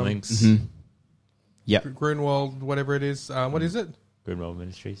 Add some links. Mm-hmm. Yep. Grunwald, whatever it is. What is it? Grunwald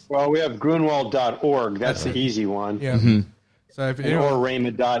Ministries. Well, we have grunwald.org. That's the easy one. Yeah. Mm-hmm. So if or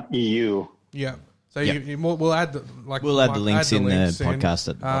rhema.eu. Yeah. So yep. We'll add the links in the podcast.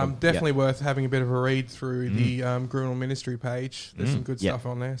 At the definitely worth having a bit of a read through the Grunwald Ministry page. There's some good stuff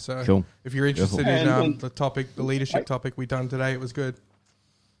on there. So cool. If you're interested in the leadership topic we done today, it was good.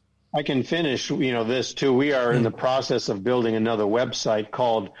 I can finish, this too. We are in the process of building another website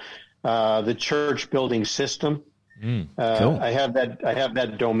called the Church Building System. Cool. I have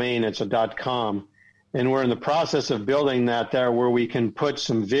that domain. It's a .com, and we're in the process of building that there, where we can put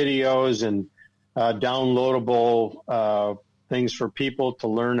some videos and downloadable things for people to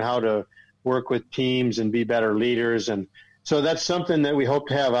learn how to work with teams and be better leaders. And so that's something that we hope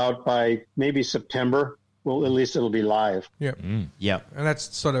to have out by maybe September. Well, at least it'll be live. Yep. Yep. And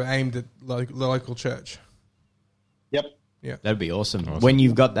that's sort of aimed at the local church. Yep. Yeah. That'd be awesome. When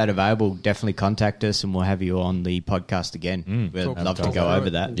you've got that available, definitely contact us and we'll have you on the podcast again. We'd love to go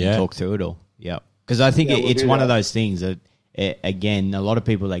over that and talk through it all. Yeah. Because I think it's one of those things that, again, a lot of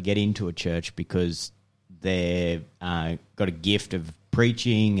people, they get into a church because they've got a gift of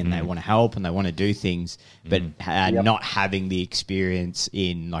preaching and they want to help and they want to do things, but not having the experience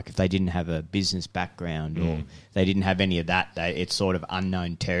in, like, if they didn't have a business background or they didn't have any of that, it's sort of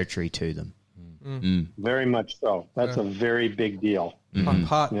unknown territory to them. Very much so. That's a very big deal.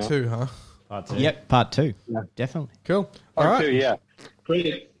 Part 2, huh? Part 2. Yep, part 2. Yeah. Definitely. Cool. Part all right. 2, yeah.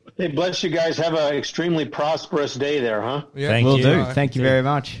 Great. Hey, bless you guys. Have an extrally prosperous day there, huh? Yeah. Thank you. Will do. Thank you very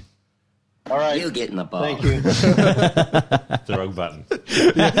much. All right. You get in the ball. Thank you. That's the wrong button.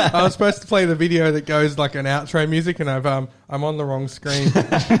 I was supposed to play the video that goes like an outro music, and I'm on the wrong screen.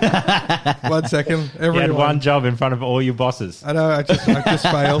 1 second. You had one job in front of all your bosses. I know. I just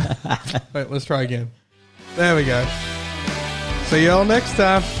failed. Wait, let's try again. There we go. See you all next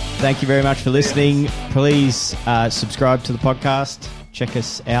time. Thank you very much for listening. Please subscribe to the podcast. Check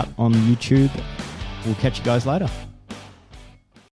us out on YouTube. We'll catch you guys later.